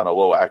on a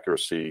low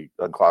accuracy,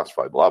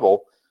 unclassified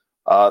level,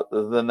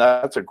 then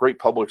that's a great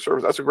public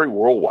service. That's a great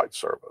worldwide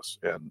service,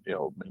 and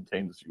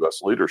maintains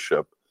U.S.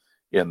 leadership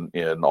in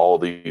all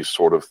of these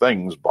sort of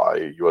things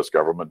by U.S.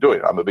 government doing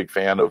it. I'm a big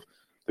fan of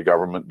the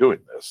government doing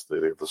this,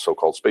 the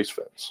so-called space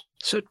fence.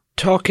 So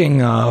talking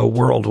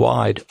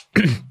worldwide,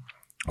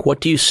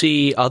 what do you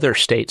see other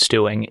states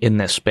doing in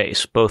this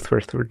space, both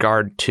with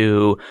regard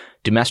to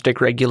domestic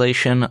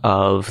regulation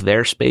of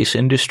their space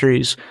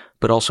industries,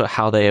 but also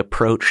how they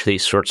approach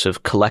these sorts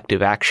of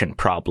collective action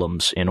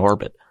problems in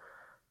orbit?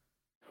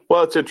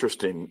 Well, it's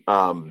interesting.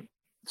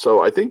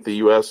 So I think the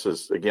U.S.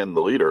 is, again,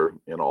 the leader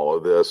in all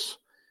of this.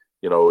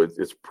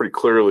 It's pretty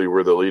clearly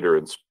we're the leader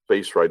in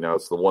space right now.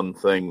 It's the one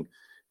thing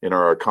in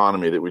our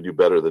economy that we do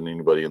better than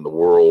anybody in the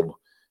world.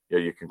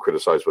 You can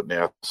criticize what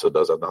NASA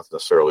does. That's not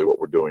necessarily what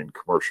we're doing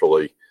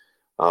commercially.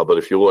 But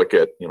if you look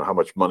at, how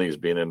much money is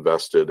being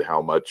invested,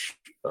 how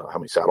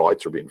many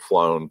satellites are being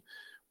flown,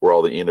 where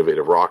all the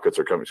innovative rockets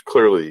are coming, it's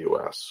clearly the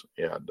U.S.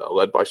 and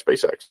led by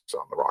SpaceX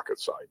on the rocket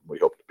side. We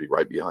hope to be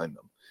right behind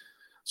them.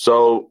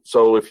 So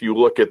if you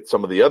look at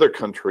some of the other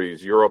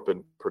countries, Europe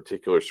in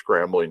particular,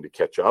 scrambling to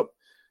catch up,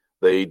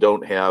 they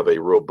don't have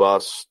a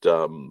robust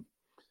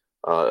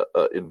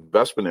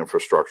investment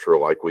infrastructure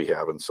like we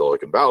have in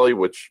Silicon Valley,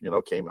 which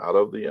came out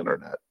of the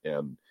internet.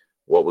 And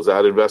what was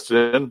that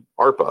invested in?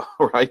 ARPA,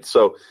 right?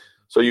 So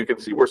you can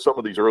see where some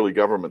of these early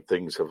government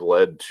things have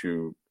led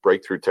to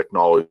breakthrough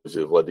technologies,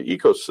 have led to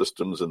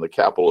ecosystems in the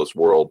capitalist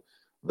world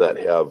that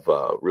have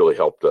really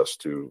helped us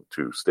to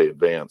stay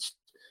advanced.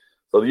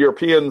 So the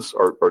Europeans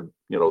are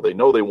they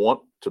know they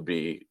want to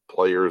be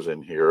players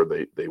in here.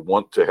 They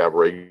want to have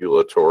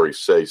regulatory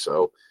say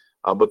so.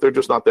 But they're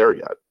just not there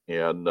yet.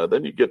 And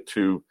then you get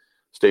to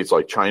states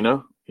like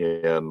China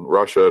and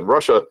Russia. In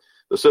Russia,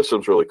 the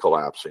system's really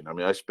collapsing. I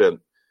mean, I spent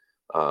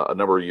a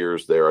number of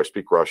years there. I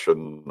speak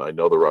Russian. I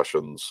know the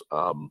Russians.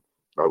 I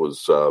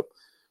was,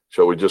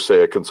 shall we just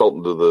say, a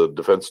consultant to the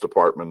Defense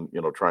Department,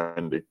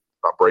 trying to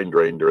stop brain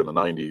drain during the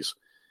 90s.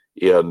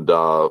 And,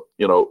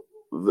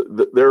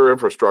 their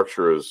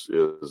infrastructure is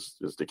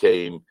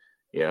decaying,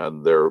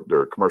 and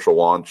their commercial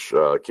launch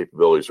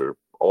capabilities are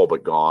all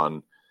but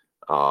gone.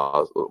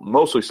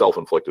 Mostly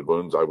self-inflicted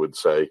wounds, I would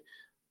say.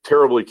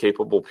 Terribly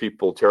capable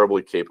people,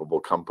 terribly capable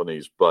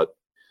companies, but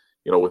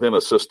within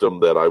a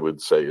system that I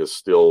would say is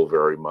still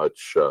very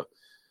much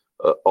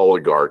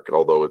oligarch,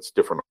 although it's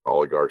different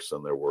oligarchs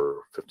than there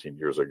were 15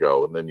 years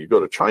ago. And then you go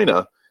to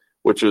China,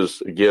 which is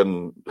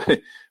again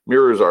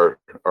mirrors our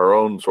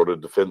own sort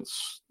of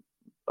defense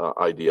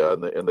idea,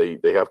 and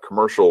they have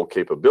commercial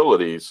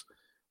capabilities,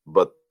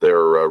 but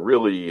they're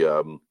really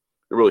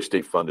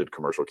state-funded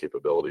commercial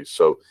capabilities.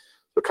 So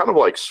they're kind of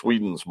like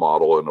Sweden's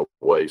model in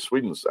a way.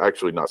 Sweden's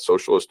actually not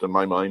socialist in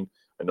my mind.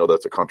 I know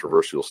that's a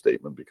controversial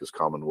statement because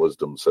common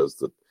wisdom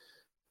says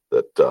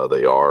that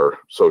they are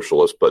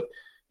socialist. But,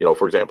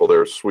 for example,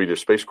 their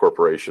Swedish Space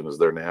Corporation is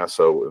their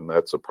NASA, and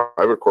that's a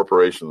private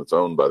corporation that's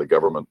owned by the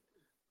government.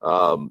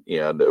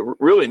 And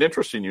really an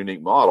interesting,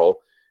 unique model.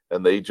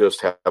 And they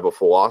just have a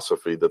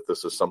philosophy that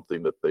this is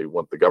something that they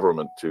want the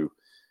government to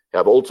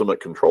have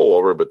ultimate control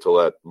over, but to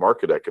let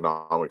market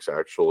economics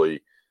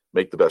actually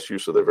make the best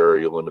use of their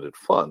very limited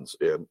funds.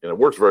 And it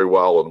works very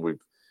well. And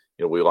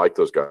we like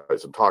those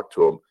guys and talk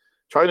to them.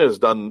 China has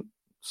done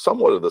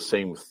somewhat of the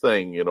same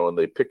thing, and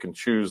they pick and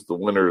choose the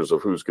winners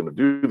of who's going to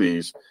do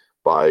these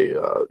by,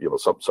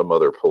 some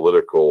other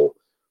political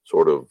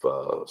sort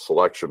of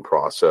selection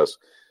process.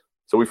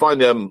 So we find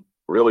them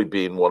really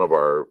being one of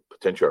our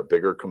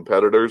bigger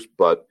competitors,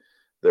 but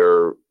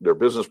their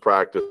business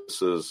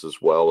practices as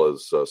well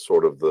as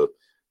sort of the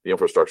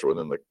infrastructure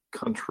within the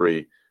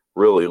country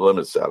really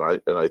limits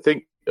that. And I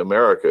think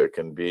America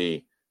can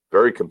be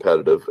very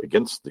competitive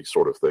against these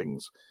sort of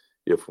things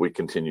if we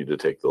continue to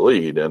take the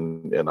lead.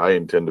 And I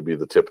intend to be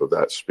the tip of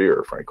that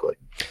spear, frankly.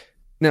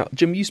 Now,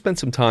 Jim, you spent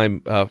some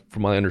time,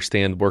 from what I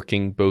understand,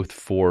 working both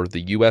for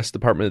the U.S.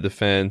 Department of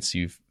Defense.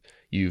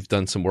 You've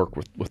done some work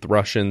with the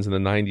Russians in the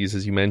 90s,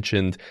 as you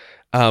mentioned.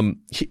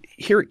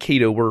 Here at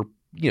Cato, we're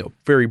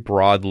very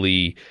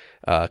broadly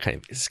kind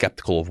of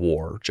skeptical of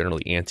war,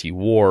 generally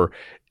anti-war.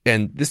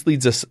 And this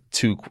leads us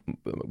to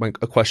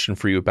a question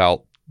for you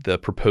about the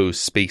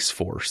proposed Space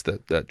Force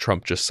that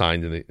Trump just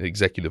signed in the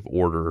executive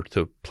order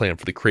to plan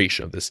for the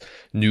creation of this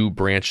new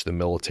branch of the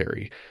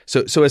military.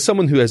 So as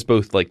someone who has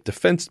both like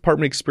Defense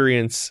Department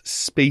experience,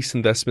 space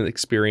investment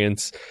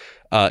experience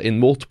in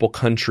multiple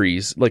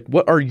countries, like do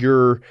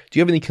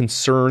you have any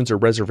concerns or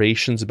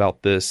reservations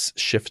about this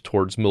shift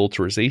towards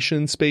militarization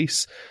in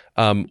space?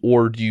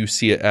 Or do you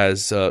see it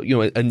as a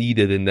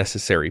needed and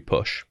necessary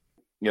push?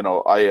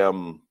 I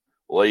am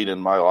late in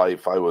my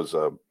life. I was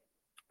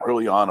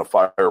early on a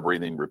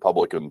fire-breathing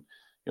Republican,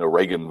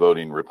 Reagan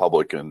voting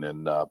Republican,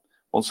 and I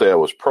won't say I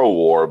was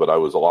pro-war, but I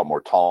was a lot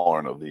more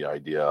tolerant of the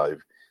idea.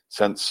 I've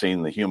since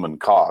seen the human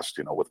cost,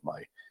 with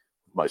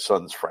my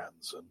son's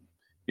friends, and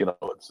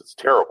it's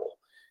terrible.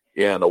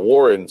 And a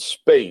war in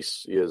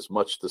space is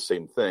much the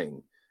same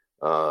thing.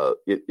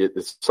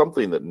 It's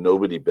something that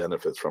nobody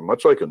benefits from,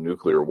 much like a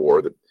nuclear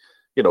war. That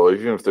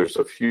even if there's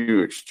a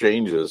few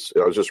exchanges,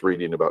 I was just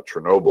reading about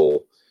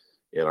Chernobyl,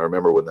 and I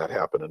remember when that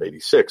happened in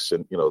 '86,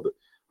 and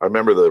I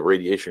remember the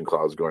radiation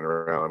clouds going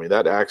around. I mean,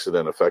 that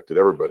accident affected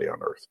everybody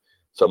on Earth,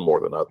 some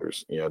more than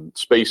others. And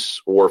space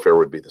warfare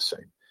would be the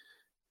same.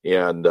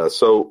 And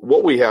so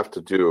what we have to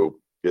do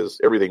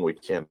is everything we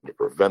can to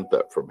prevent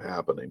that from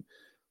happening.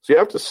 So you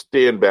have to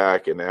stand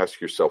back and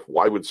ask yourself,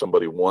 why would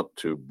somebody want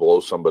to blow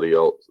somebody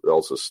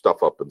else's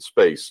stuff up in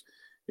space?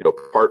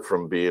 Apart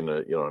from being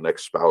an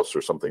ex-spouse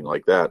or something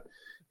like that,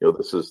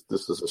 this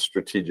is a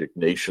strategic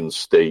nation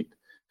state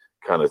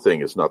kind of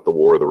thing. It's not the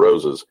War of the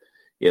Roses.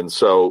 And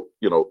so,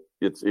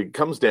 it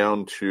comes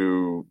down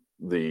to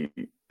the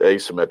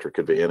asymmetric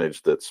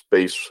advantage that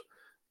space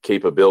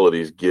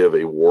capabilities give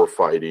a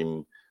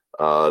war-fighting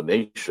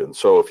nation.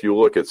 So if you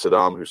look at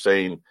Saddam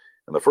Hussein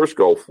in the first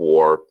Gulf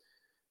War,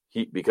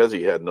 because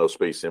he had no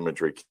space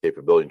imagery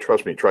capability, and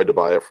trust me, he tried to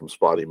buy it from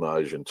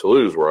Spot-Image in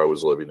Toulouse, where I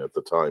was living at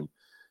the time.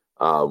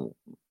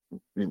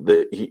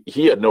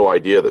 He had no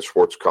idea that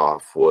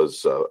Schwarzkopf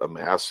was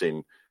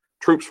amassing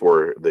troops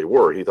where they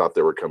were. He thought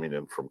they were coming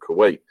in from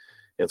Kuwait.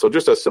 And so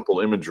just a simple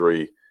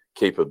imagery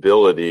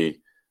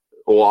capability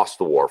lost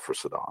the war for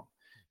Saddam.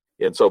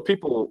 And so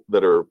people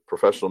that are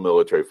professional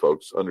military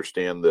folks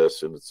understand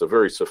this, and it's a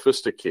very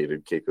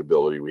sophisticated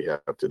capability we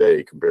have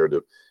today compared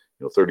to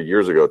 30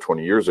 years ago,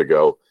 20 years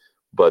ago.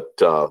 But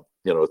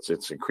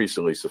it's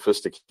increasingly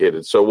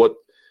sophisticated. So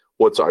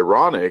what's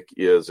ironic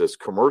is as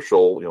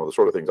commercial, the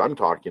sort of things I'm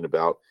talking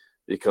about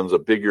becomes a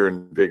bigger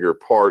and bigger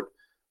part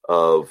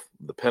of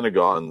the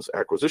Pentagon's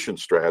acquisition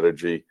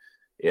strategy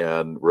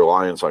and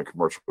reliance on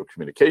commercial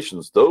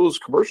communications. Those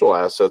commercial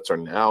assets are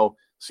now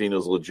seen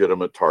as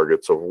legitimate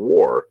targets of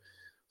war.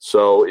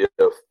 So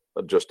if,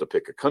 just to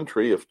pick a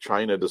country, if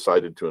China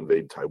decided to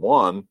invade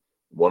Taiwan,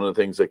 one of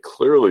the things they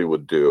clearly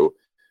would do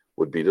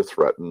would be to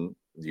threaten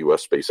the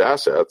U.S. space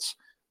assets,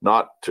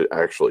 not to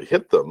actually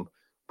hit them,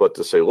 but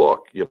to say,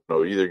 look, you're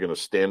either going to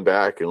stand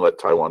back and let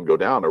Taiwan go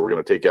down, or we're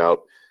going to take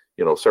out,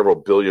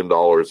 several $1 billion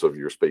of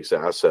your space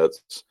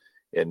assets,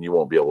 and you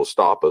won't be able to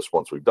stop us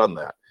once we've done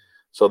that.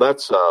 So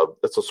that's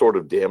a sort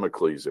of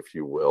Damocles, if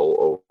you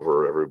will,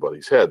 over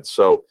everybody's head.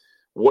 So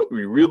what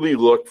we really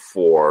look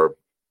for,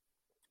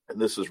 and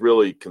this is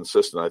really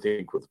consistent, I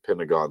think, with the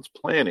Pentagon's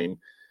planning,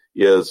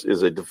 is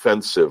a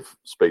defensive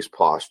space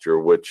posture,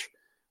 which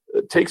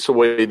takes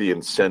away the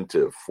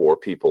incentive for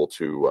people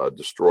to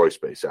destroy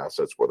space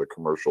assets, whether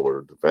commercial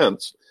or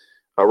defense,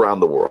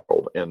 around the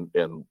world. And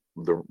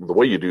the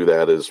way you do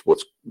that is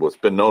what's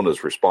been known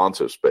as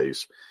responsive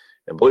space.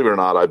 And believe it or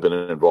not, I've been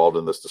involved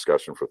in this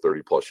discussion for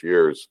 30 plus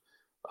years.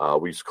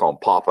 We used to call them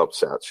pop-up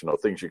sets,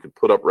 things you could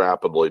put up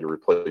rapidly to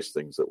replace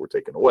things that were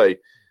taken away.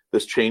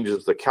 This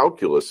changes the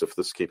calculus, if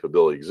this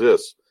capability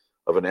exists,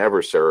 of an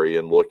adversary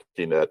and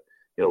looking at,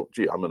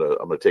 I'm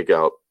gonna take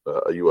out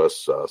a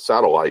U.S.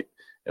 satellite,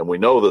 and we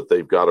know that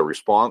they've got a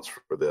response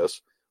for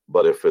this.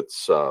 But if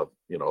it's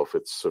if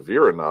it's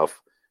severe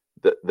enough,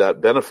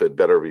 that benefit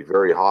better be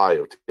very high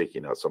of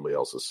taking out somebody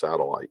else's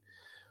satellite.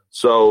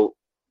 So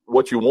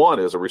what you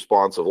want is a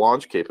responsive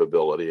launch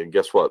capability, and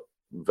guess what?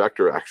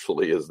 Vector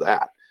actually is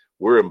that.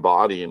 We're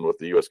embodying what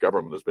the U.S.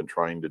 government has been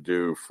trying to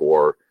do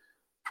for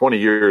 20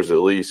 years at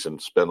least,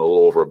 and spend a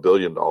little over $1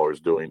 billion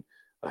doing,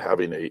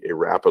 having a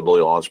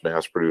rapidly launched,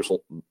 mass-produced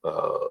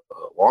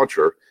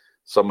launcher.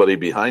 Somebody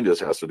behind us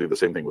has to do the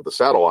same thing with the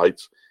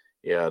satellites,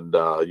 and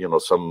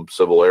some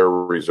Civil Air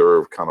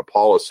Reserve kind of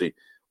policy.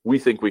 We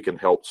think we can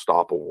help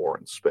stop a war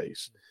in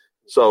space.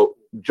 So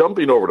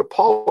jumping over to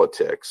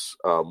politics,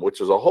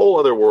 which is a whole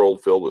other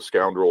world filled with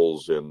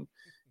scoundrels and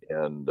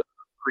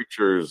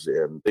creatures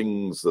and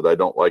things that I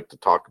don't like to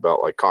talk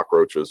about, like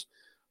cockroaches.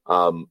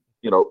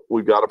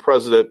 We've got a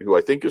president who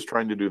I think is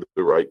trying to do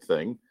the right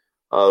thing,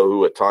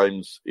 who at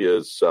times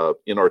is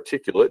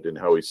inarticulate in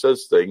how he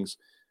says things.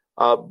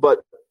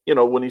 But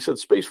when he said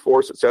Space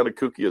Force, it sounded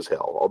kooky as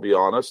hell. I'll be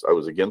honest. I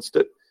was against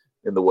it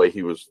in the way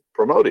he was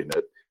promoting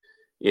it.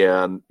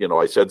 And,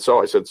 I said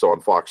so. I said so on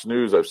Fox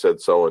News. I've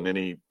said so in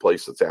any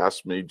place that's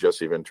asked me.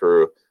 Jesse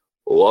Ventura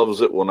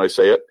loves it when I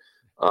say it.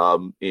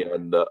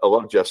 And I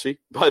love Jesse,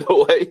 by the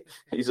way.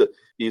 He's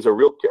a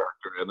real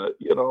character and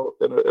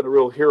a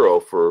real hero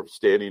for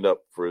standing up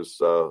for his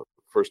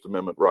First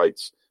Amendment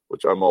rights,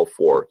 which I'm all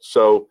for.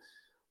 So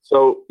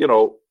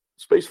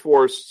Space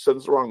Force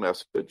sends the wrong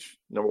message,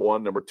 number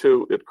one. Number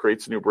two, it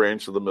creates a new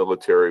branch of the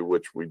military,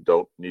 which we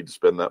don't need to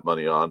spend that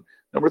money on.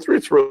 Number three,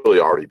 it's really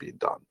already being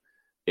done.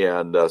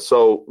 And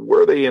so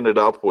where they ended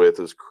up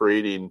with is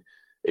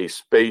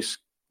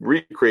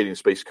recreating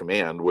Space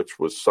Command, which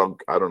was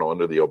sunk, I don't know,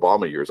 under the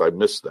Obama years. I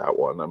missed that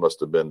one. I must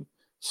have been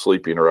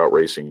sleeping or out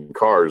racing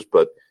cars.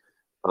 But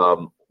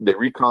they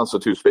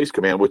reconstitute Space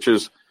Command, which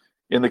is,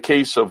 in the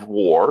case of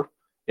war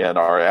and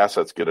our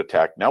assets get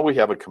attacked, now we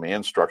have a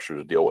command structure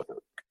to deal with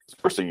it. The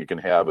first thing you can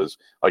have is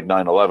like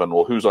 9/11.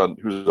 Well, who's on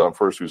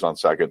first, who's on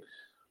second?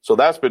 So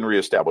that's been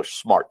reestablished.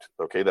 Smart.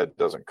 Okay, that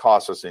doesn't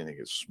cost us anything.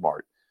 It's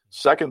smart.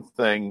 Second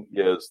thing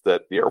is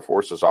that the Air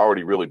Force has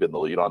already really been the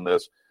lead on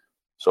this.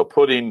 So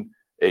putting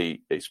a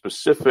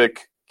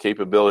specific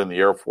capability in the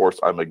Air Force,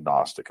 I'm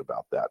agnostic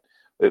about that.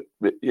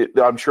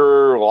 I'm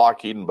sure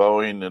Lockheed and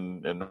Boeing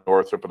and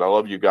Northrop, and I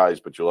love you guys,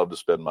 but you love to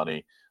spend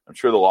money. I'm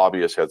sure the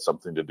lobbyists had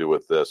something to do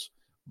with this.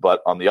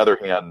 But on the other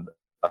hand,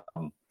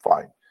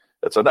 fine.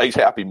 It's a nice,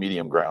 happy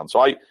medium ground.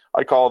 So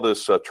I call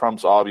this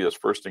Trump's obvious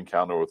first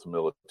encounter with the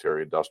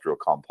military-industrial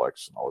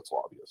complex and all its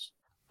lobbyists.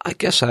 I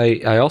guess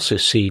I also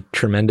see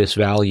tremendous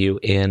value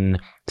in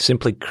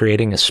simply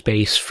creating a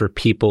space for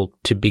people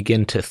to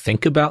begin to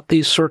think about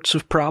these sorts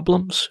of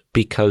problems,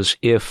 because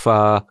if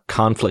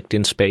conflict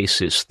in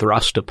space is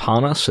thrust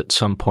upon us at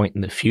some point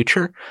in the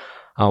future,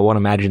 one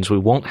imagines we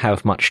won't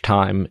have much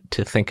time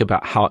to think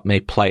about how it may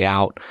play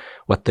out,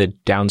 what the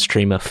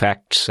downstream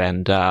effects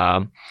and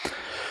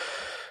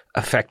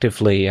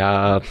effectively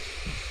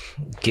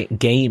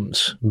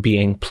games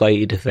being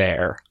played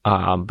there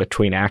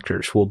between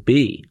actors will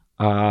be.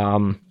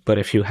 But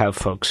if you have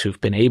folks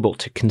who've been able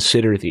to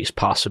consider these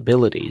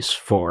possibilities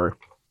for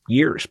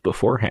years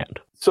beforehand.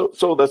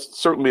 So that's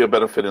certainly a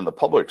benefit in the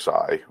public's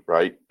eye,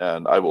 right?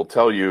 And I will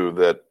tell you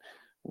that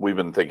we've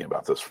been thinking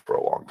about this for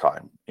a long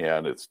time,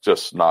 and it's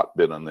just not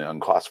been on the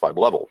unclassified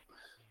level.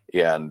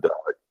 And,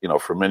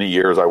 for many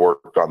years I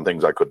worked on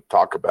things I couldn't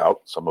talk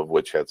about, some of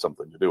which had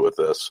something to do with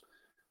this.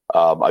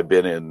 I've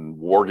been in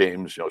war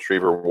games,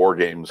 Schriever war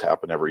games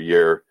happen every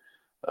year.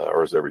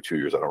 Or is it every 2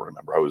 years? I don't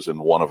remember. I was in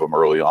one of them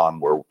early on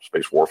where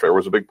space warfare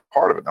was a big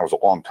part of it. And that was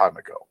a long time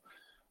ago,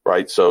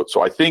 right? So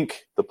I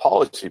think the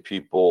policy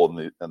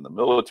people and the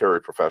military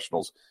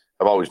professionals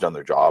have always done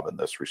their job in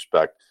this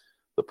respect.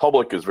 The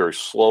public is very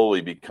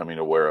slowly becoming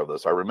aware of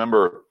this. I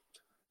remember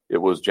it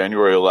was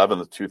January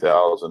 11th,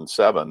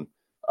 2007.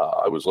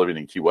 I was living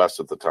in Key West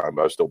at the time,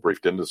 but I was still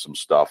briefed into some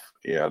stuff.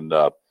 And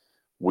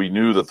we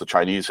knew that the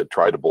Chinese had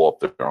tried to blow up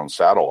their own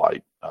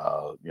satellite,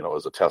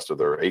 as a test of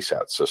their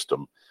ASAT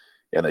system.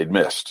 And they'd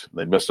missed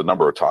a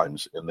number of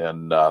times. And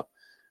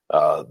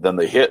then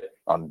they hit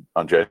on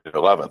January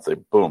 11th. They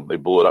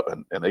blew it up,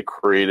 and they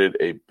created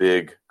a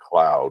big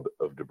cloud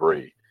of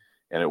debris,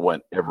 and it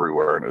went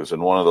everywhere. And it was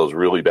in one of those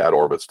really bad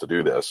orbits to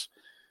do this.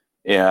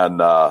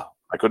 And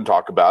I couldn't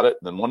talk about it.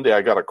 And then one day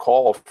I got a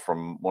call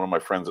from one of my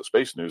friends at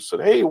Space News,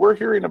 said, "Hey, we're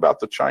hearing about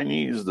the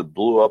Chinese that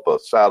blew up a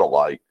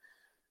satellite."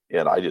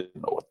 And I didn't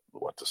know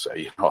what to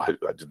say. I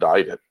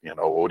denied it.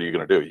 What are you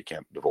going to do? You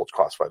can't divulge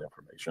classified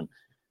information.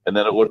 And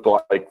then it looked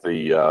like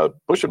the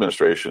Bush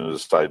administration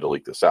decided to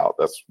leak this out.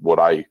 That's what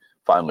I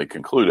finally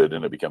concluded,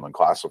 and it became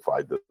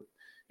unclassified, that,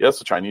 yes,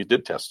 the Chinese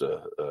did test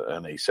an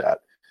ASAT.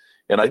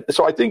 And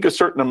so I think a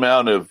certain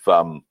amount of,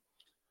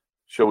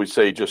 shall we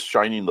say, just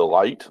shining the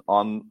light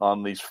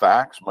on these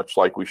facts, much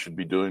like we should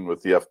be doing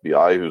with the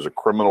FBI, who's a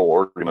criminal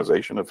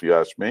organization, if you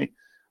ask me.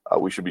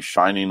 We should be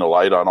shining a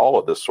light on all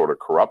of this sort of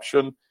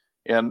corruption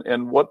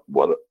and what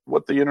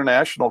the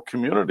international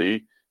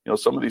community,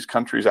 some of these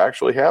countries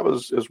actually have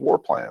as war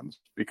plans,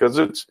 because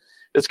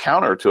it's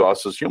counter to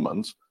us as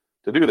humans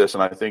to do this.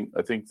 And I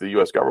think the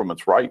U.S.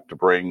 government's right to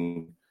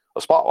bring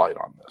a spotlight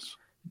on this.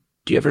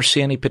 Do you ever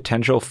see any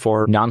potential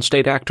for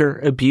non-state actor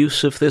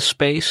abuse of this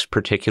space,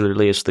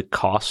 particularly as the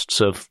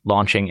costs of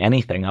launching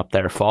anything up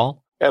there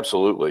fall?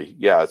 Absolutely.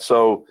 Yeah.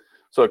 So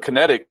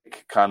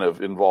kinetic kind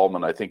of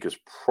involvement, I think, is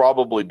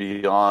probably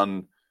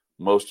beyond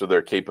most of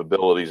their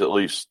capabilities. At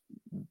least,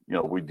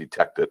 we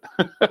detect it.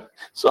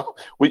 So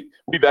we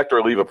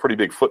vector leave a pretty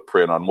big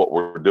footprint on what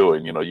we're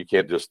doing. You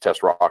can't just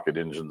test rocket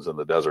engines in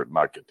the desert and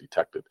not get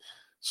detected.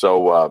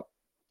 So,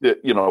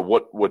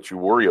 what you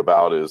worry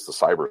about is the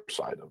cyber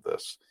side of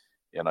this.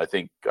 And I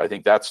think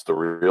that's the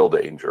real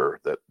danger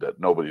that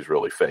nobody's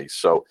really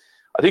faced. So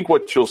I think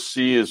what you'll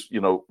see is,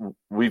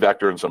 we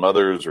vector and some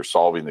others are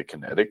solving the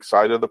kinetic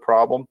side of the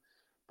problem,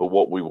 but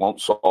what we won't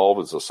solve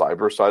is the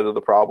cyber side of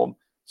the problem.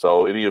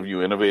 So any of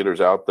you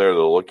innovators out there that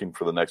are looking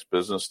for the next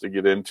business to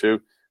get into,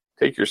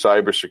 take your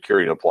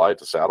cybersecurity and apply it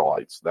to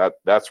satellites.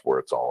 That's where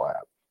it's all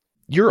at.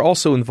 You're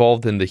also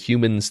involved in the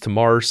Humans to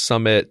Mars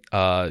Summit.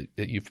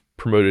 You've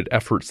promoted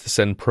efforts to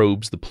send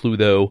probes to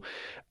Pluto.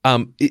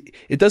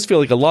 It does feel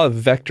like a lot of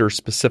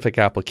vector-specific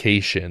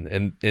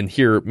application, and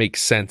here it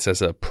makes sense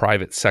as a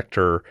private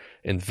sector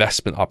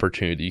investment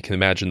opportunity. You can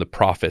imagine the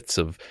profits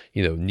of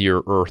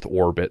near Earth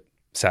orbit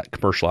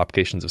commercial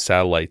applications of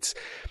satellites.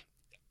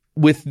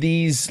 with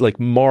these like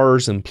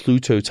Mars and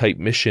Pluto type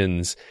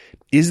missions,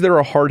 is there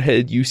a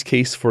hard-headed use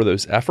case for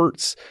those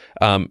efforts?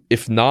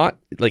 If not,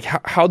 like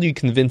how do you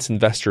convince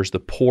investors to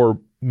pour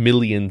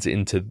millions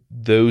into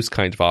those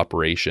kinds of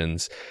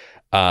operations?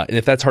 And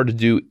if that's hard to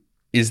do,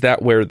 is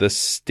that where the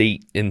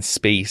state in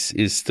space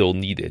is still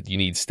needed? You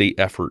need state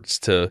efforts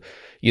to,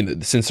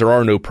 since there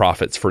are no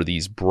profits for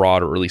these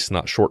broad, or at least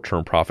not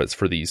short-term profits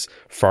for these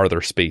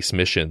farther space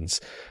missions.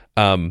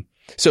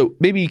 So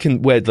maybe you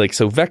can wed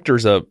so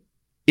Vector's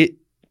it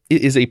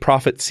is a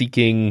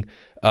profit-seeking,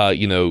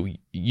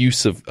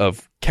 use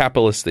of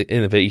capitalist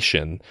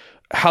innovation.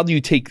 How do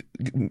you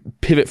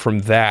pivot from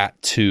that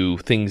to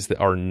things that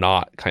are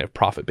not kind of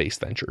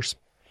profit-based ventures?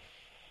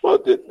 Well,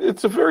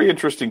 it's a very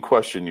interesting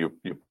question you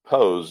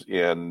pose.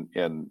 In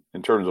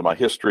terms of my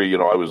history,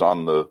 I was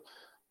on the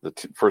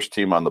first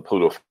team on the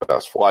Pluto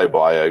Fast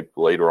flyby.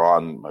 Later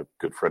on, my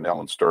good friend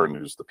Alan Stern,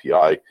 who's the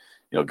PI,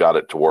 got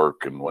it to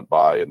work and went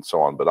by and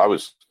so on. But I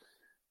was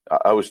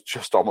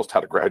just almost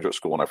out of graduate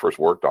school when I first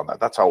worked on that.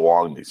 That's how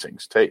long these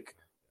things take,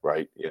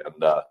 right?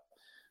 And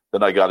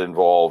then I got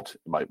involved.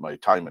 My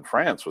time in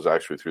France was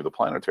actually through the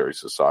Planetary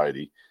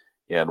Society.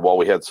 And while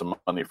we had some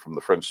money from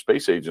the French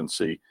Space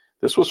Agency,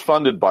 this was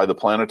funded by the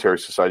Planetary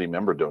Society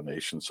member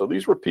donations. So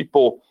these were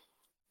people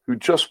who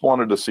just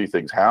wanted to see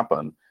things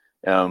happen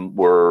and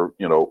were,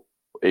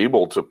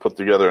 able to put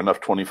together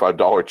enough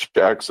 $25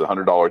 checks,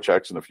 $100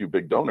 checks, and a few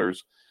big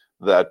donors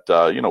that,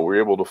 we're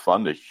able to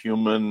fund a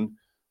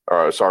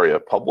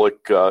public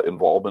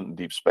involvement in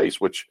deep space,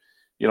 which,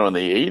 in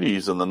the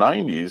 80s and the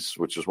 90s,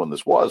 which is when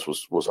this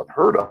was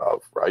unheard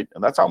of, right?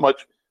 And that's how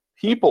much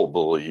people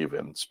believe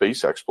in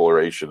space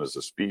exploration as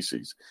a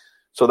species.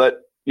 So that,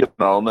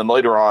 and then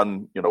later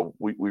on,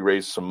 we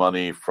raised some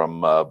money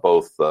from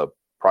both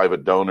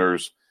private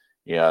donors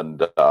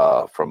and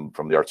from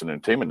the Arts and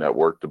Entertainment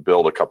Network to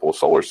build a couple of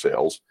solar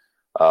sails.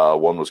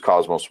 One was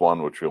Cosmos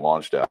One, which we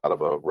launched out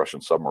of a Russian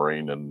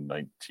submarine in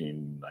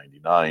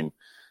 1999.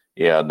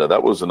 And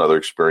that was another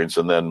experience.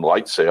 And then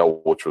Light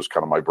Sail, which was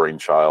kind of my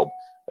brainchild.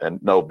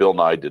 And no, Bill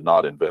Nye did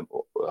not invent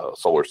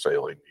solar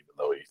sailing, even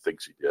though he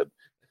thinks he did.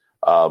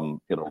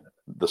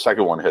 The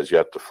second one has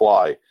yet to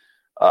fly.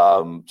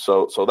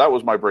 So that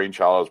was my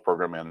brainchild. I was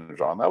program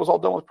manager on. That was all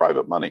done with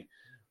private money.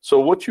 So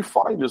what you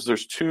find is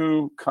there's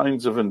two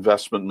kinds of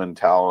investment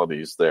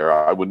mentalities there.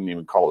 I wouldn't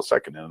even call it a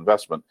second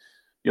investment.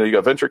 You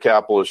got venture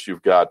capitalists,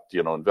 you've got,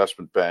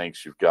 investment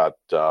banks, you've got,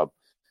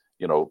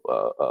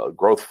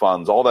 growth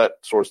funds, all that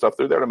sort of stuff.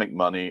 They're there to make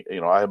money.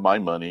 I have my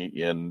money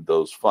in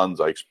those funds.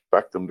 I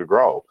expect them to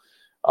grow.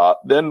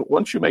 Then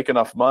once you make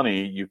enough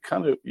money, you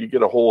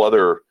get a whole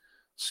other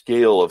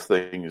scale of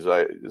things.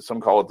 Some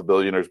call it the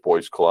Billionaires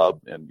Boys Club,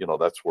 and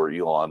that's where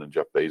Elon and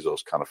Jeff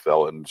Bezos kind of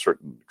fell in a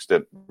certain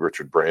extent.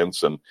 Richard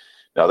Branson.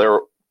 Now they're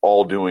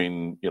all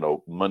doing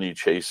money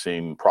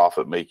chasing,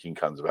 profit making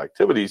kinds of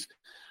activities.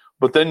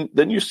 But then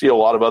you see a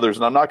lot of others,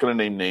 and I'm not going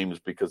to name names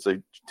because they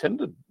tend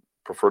to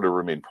prefer to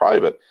remain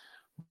private,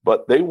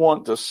 but they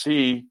want to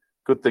see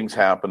good things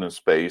happen in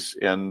space,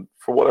 and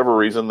for whatever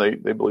reason they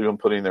believe in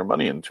putting their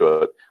money into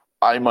it.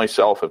 I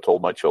myself have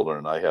told my children,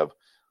 and I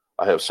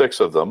have 6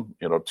 of them,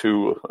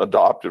 2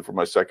 adopted from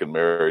my second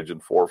marriage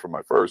and 4 from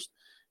my first.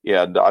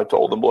 And I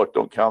told them, look,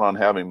 don't count on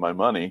having my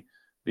money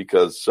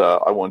because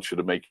I want you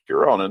to make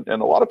your own.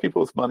 And a lot of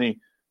people with money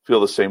feel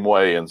the same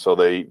way. And so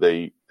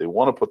they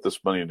want to put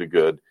this money to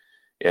good.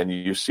 And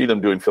you see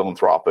them doing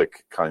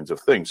philanthropic kinds of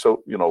things.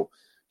 So,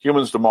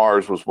 Humans to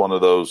Mars was one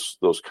of those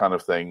kind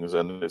of things.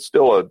 And it's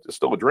still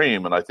a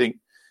dream. And I think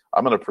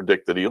I'm going to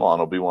predict that Elon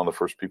will be one of the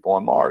first people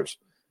on Mars.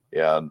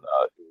 And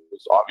it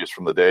was obvious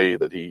from the day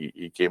that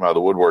he came out of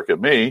the woodwork at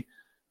me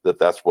that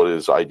that's what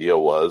his idea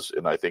was.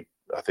 And I think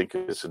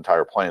his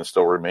entire plan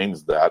still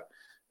remains that.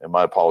 And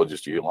my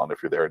apologies to Elon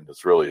if you're there and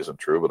this really isn't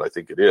true, but I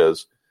think it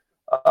is.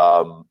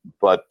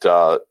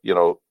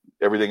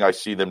 Everything I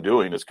see them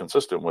doing is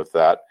consistent with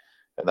that.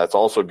 And that's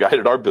also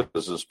guided our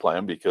business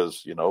plan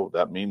because,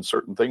 that means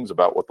certain things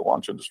about what the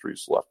launch industry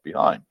has left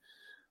behind.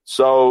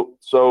 So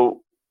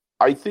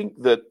I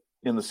think that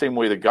in the same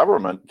way the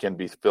government can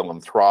be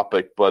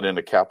philanthropic, but in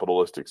a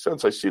capitalistic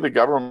sense, I see the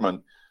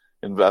government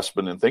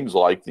investment in things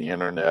like the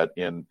internet.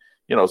 In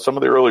some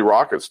of the early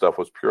rocket stuff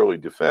was purely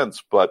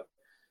defense, but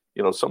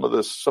some of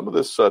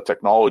this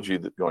technology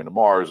that going to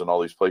Mars and all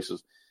these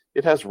places,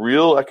 it has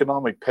real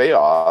economic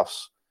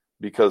payoffs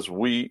because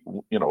it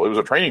was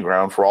a training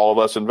ground for all of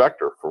us in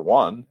Vector, for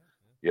one,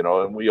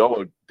 and we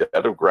owe a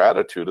debt of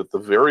gratitude at the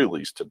very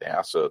least to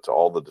NASA, to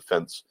all the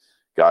defense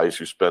guys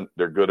who spent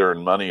their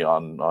good-earned money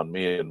on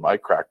me and my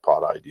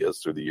crackpot ideas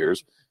through the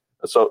years.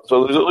 So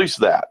there's at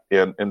least that.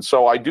 And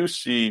so I do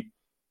see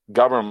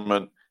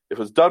government, if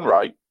it's done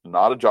right,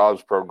 not a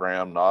jobs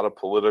program, not a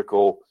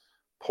political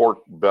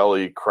pork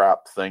belly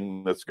crap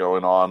thing that's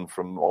going on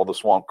from all the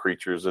swamp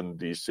creatures in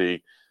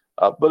D.C.,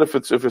 but if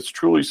it's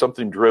truly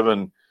something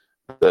driven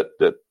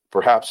that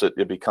perhaps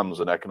it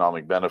becomes an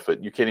economic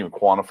benefit. You can't even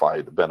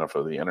quantify the benefit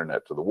of the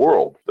internet to the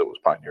world that was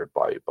pioneered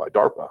by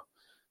DARPA.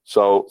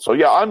 So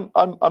yeah,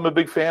 I'm a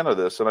big fan of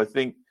this, and I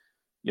think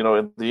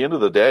at the end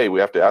of the day, we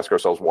have to ask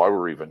ourselves why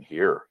we're even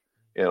here.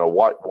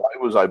 Why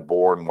was I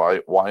born?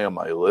 Why am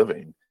I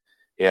living?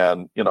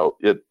 And,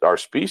 our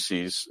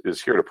species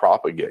is here to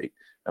propagate,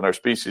 and our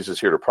species is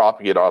here to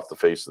propagate off the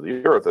face of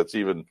the earth.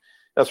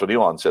 That's what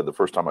Elon said the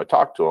first time I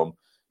talked to him.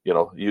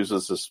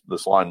 Uses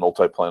this line,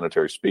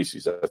 multiplanetary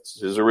species.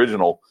 That's his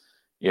original.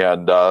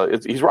 And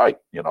he's right,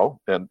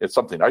 and it's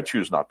something I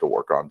choose not to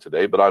work on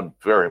today, but I'm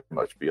very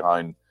much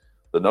behind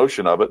the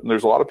notion of it. And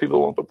there's a lot of people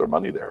who won't put their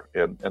money there.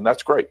 And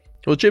that's great.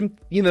 Well, Jim,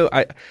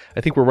 I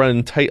think we're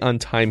running tight on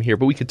time here,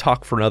 but we could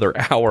talk for another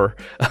hour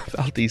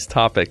about these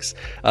topics.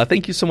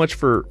 Thank you so much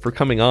for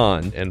coming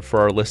on. And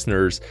for our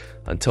listeners,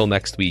 until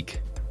next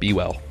week, be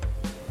well.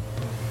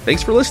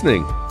 Thanks for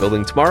listening.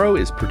 Building Tomorrow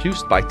is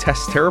produced by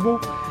Tess Terrible.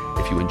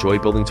 If you enjoy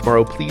Building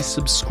Tomorrow, please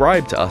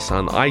subscribe to us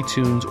on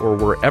iTunes or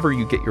wherever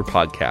you get your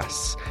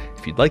podcasts.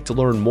 If you'd like to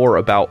learn more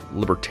about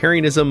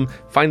libertarianism,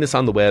 find us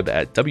on the web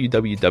at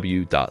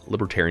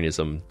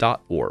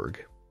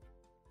www.libertarianism.org.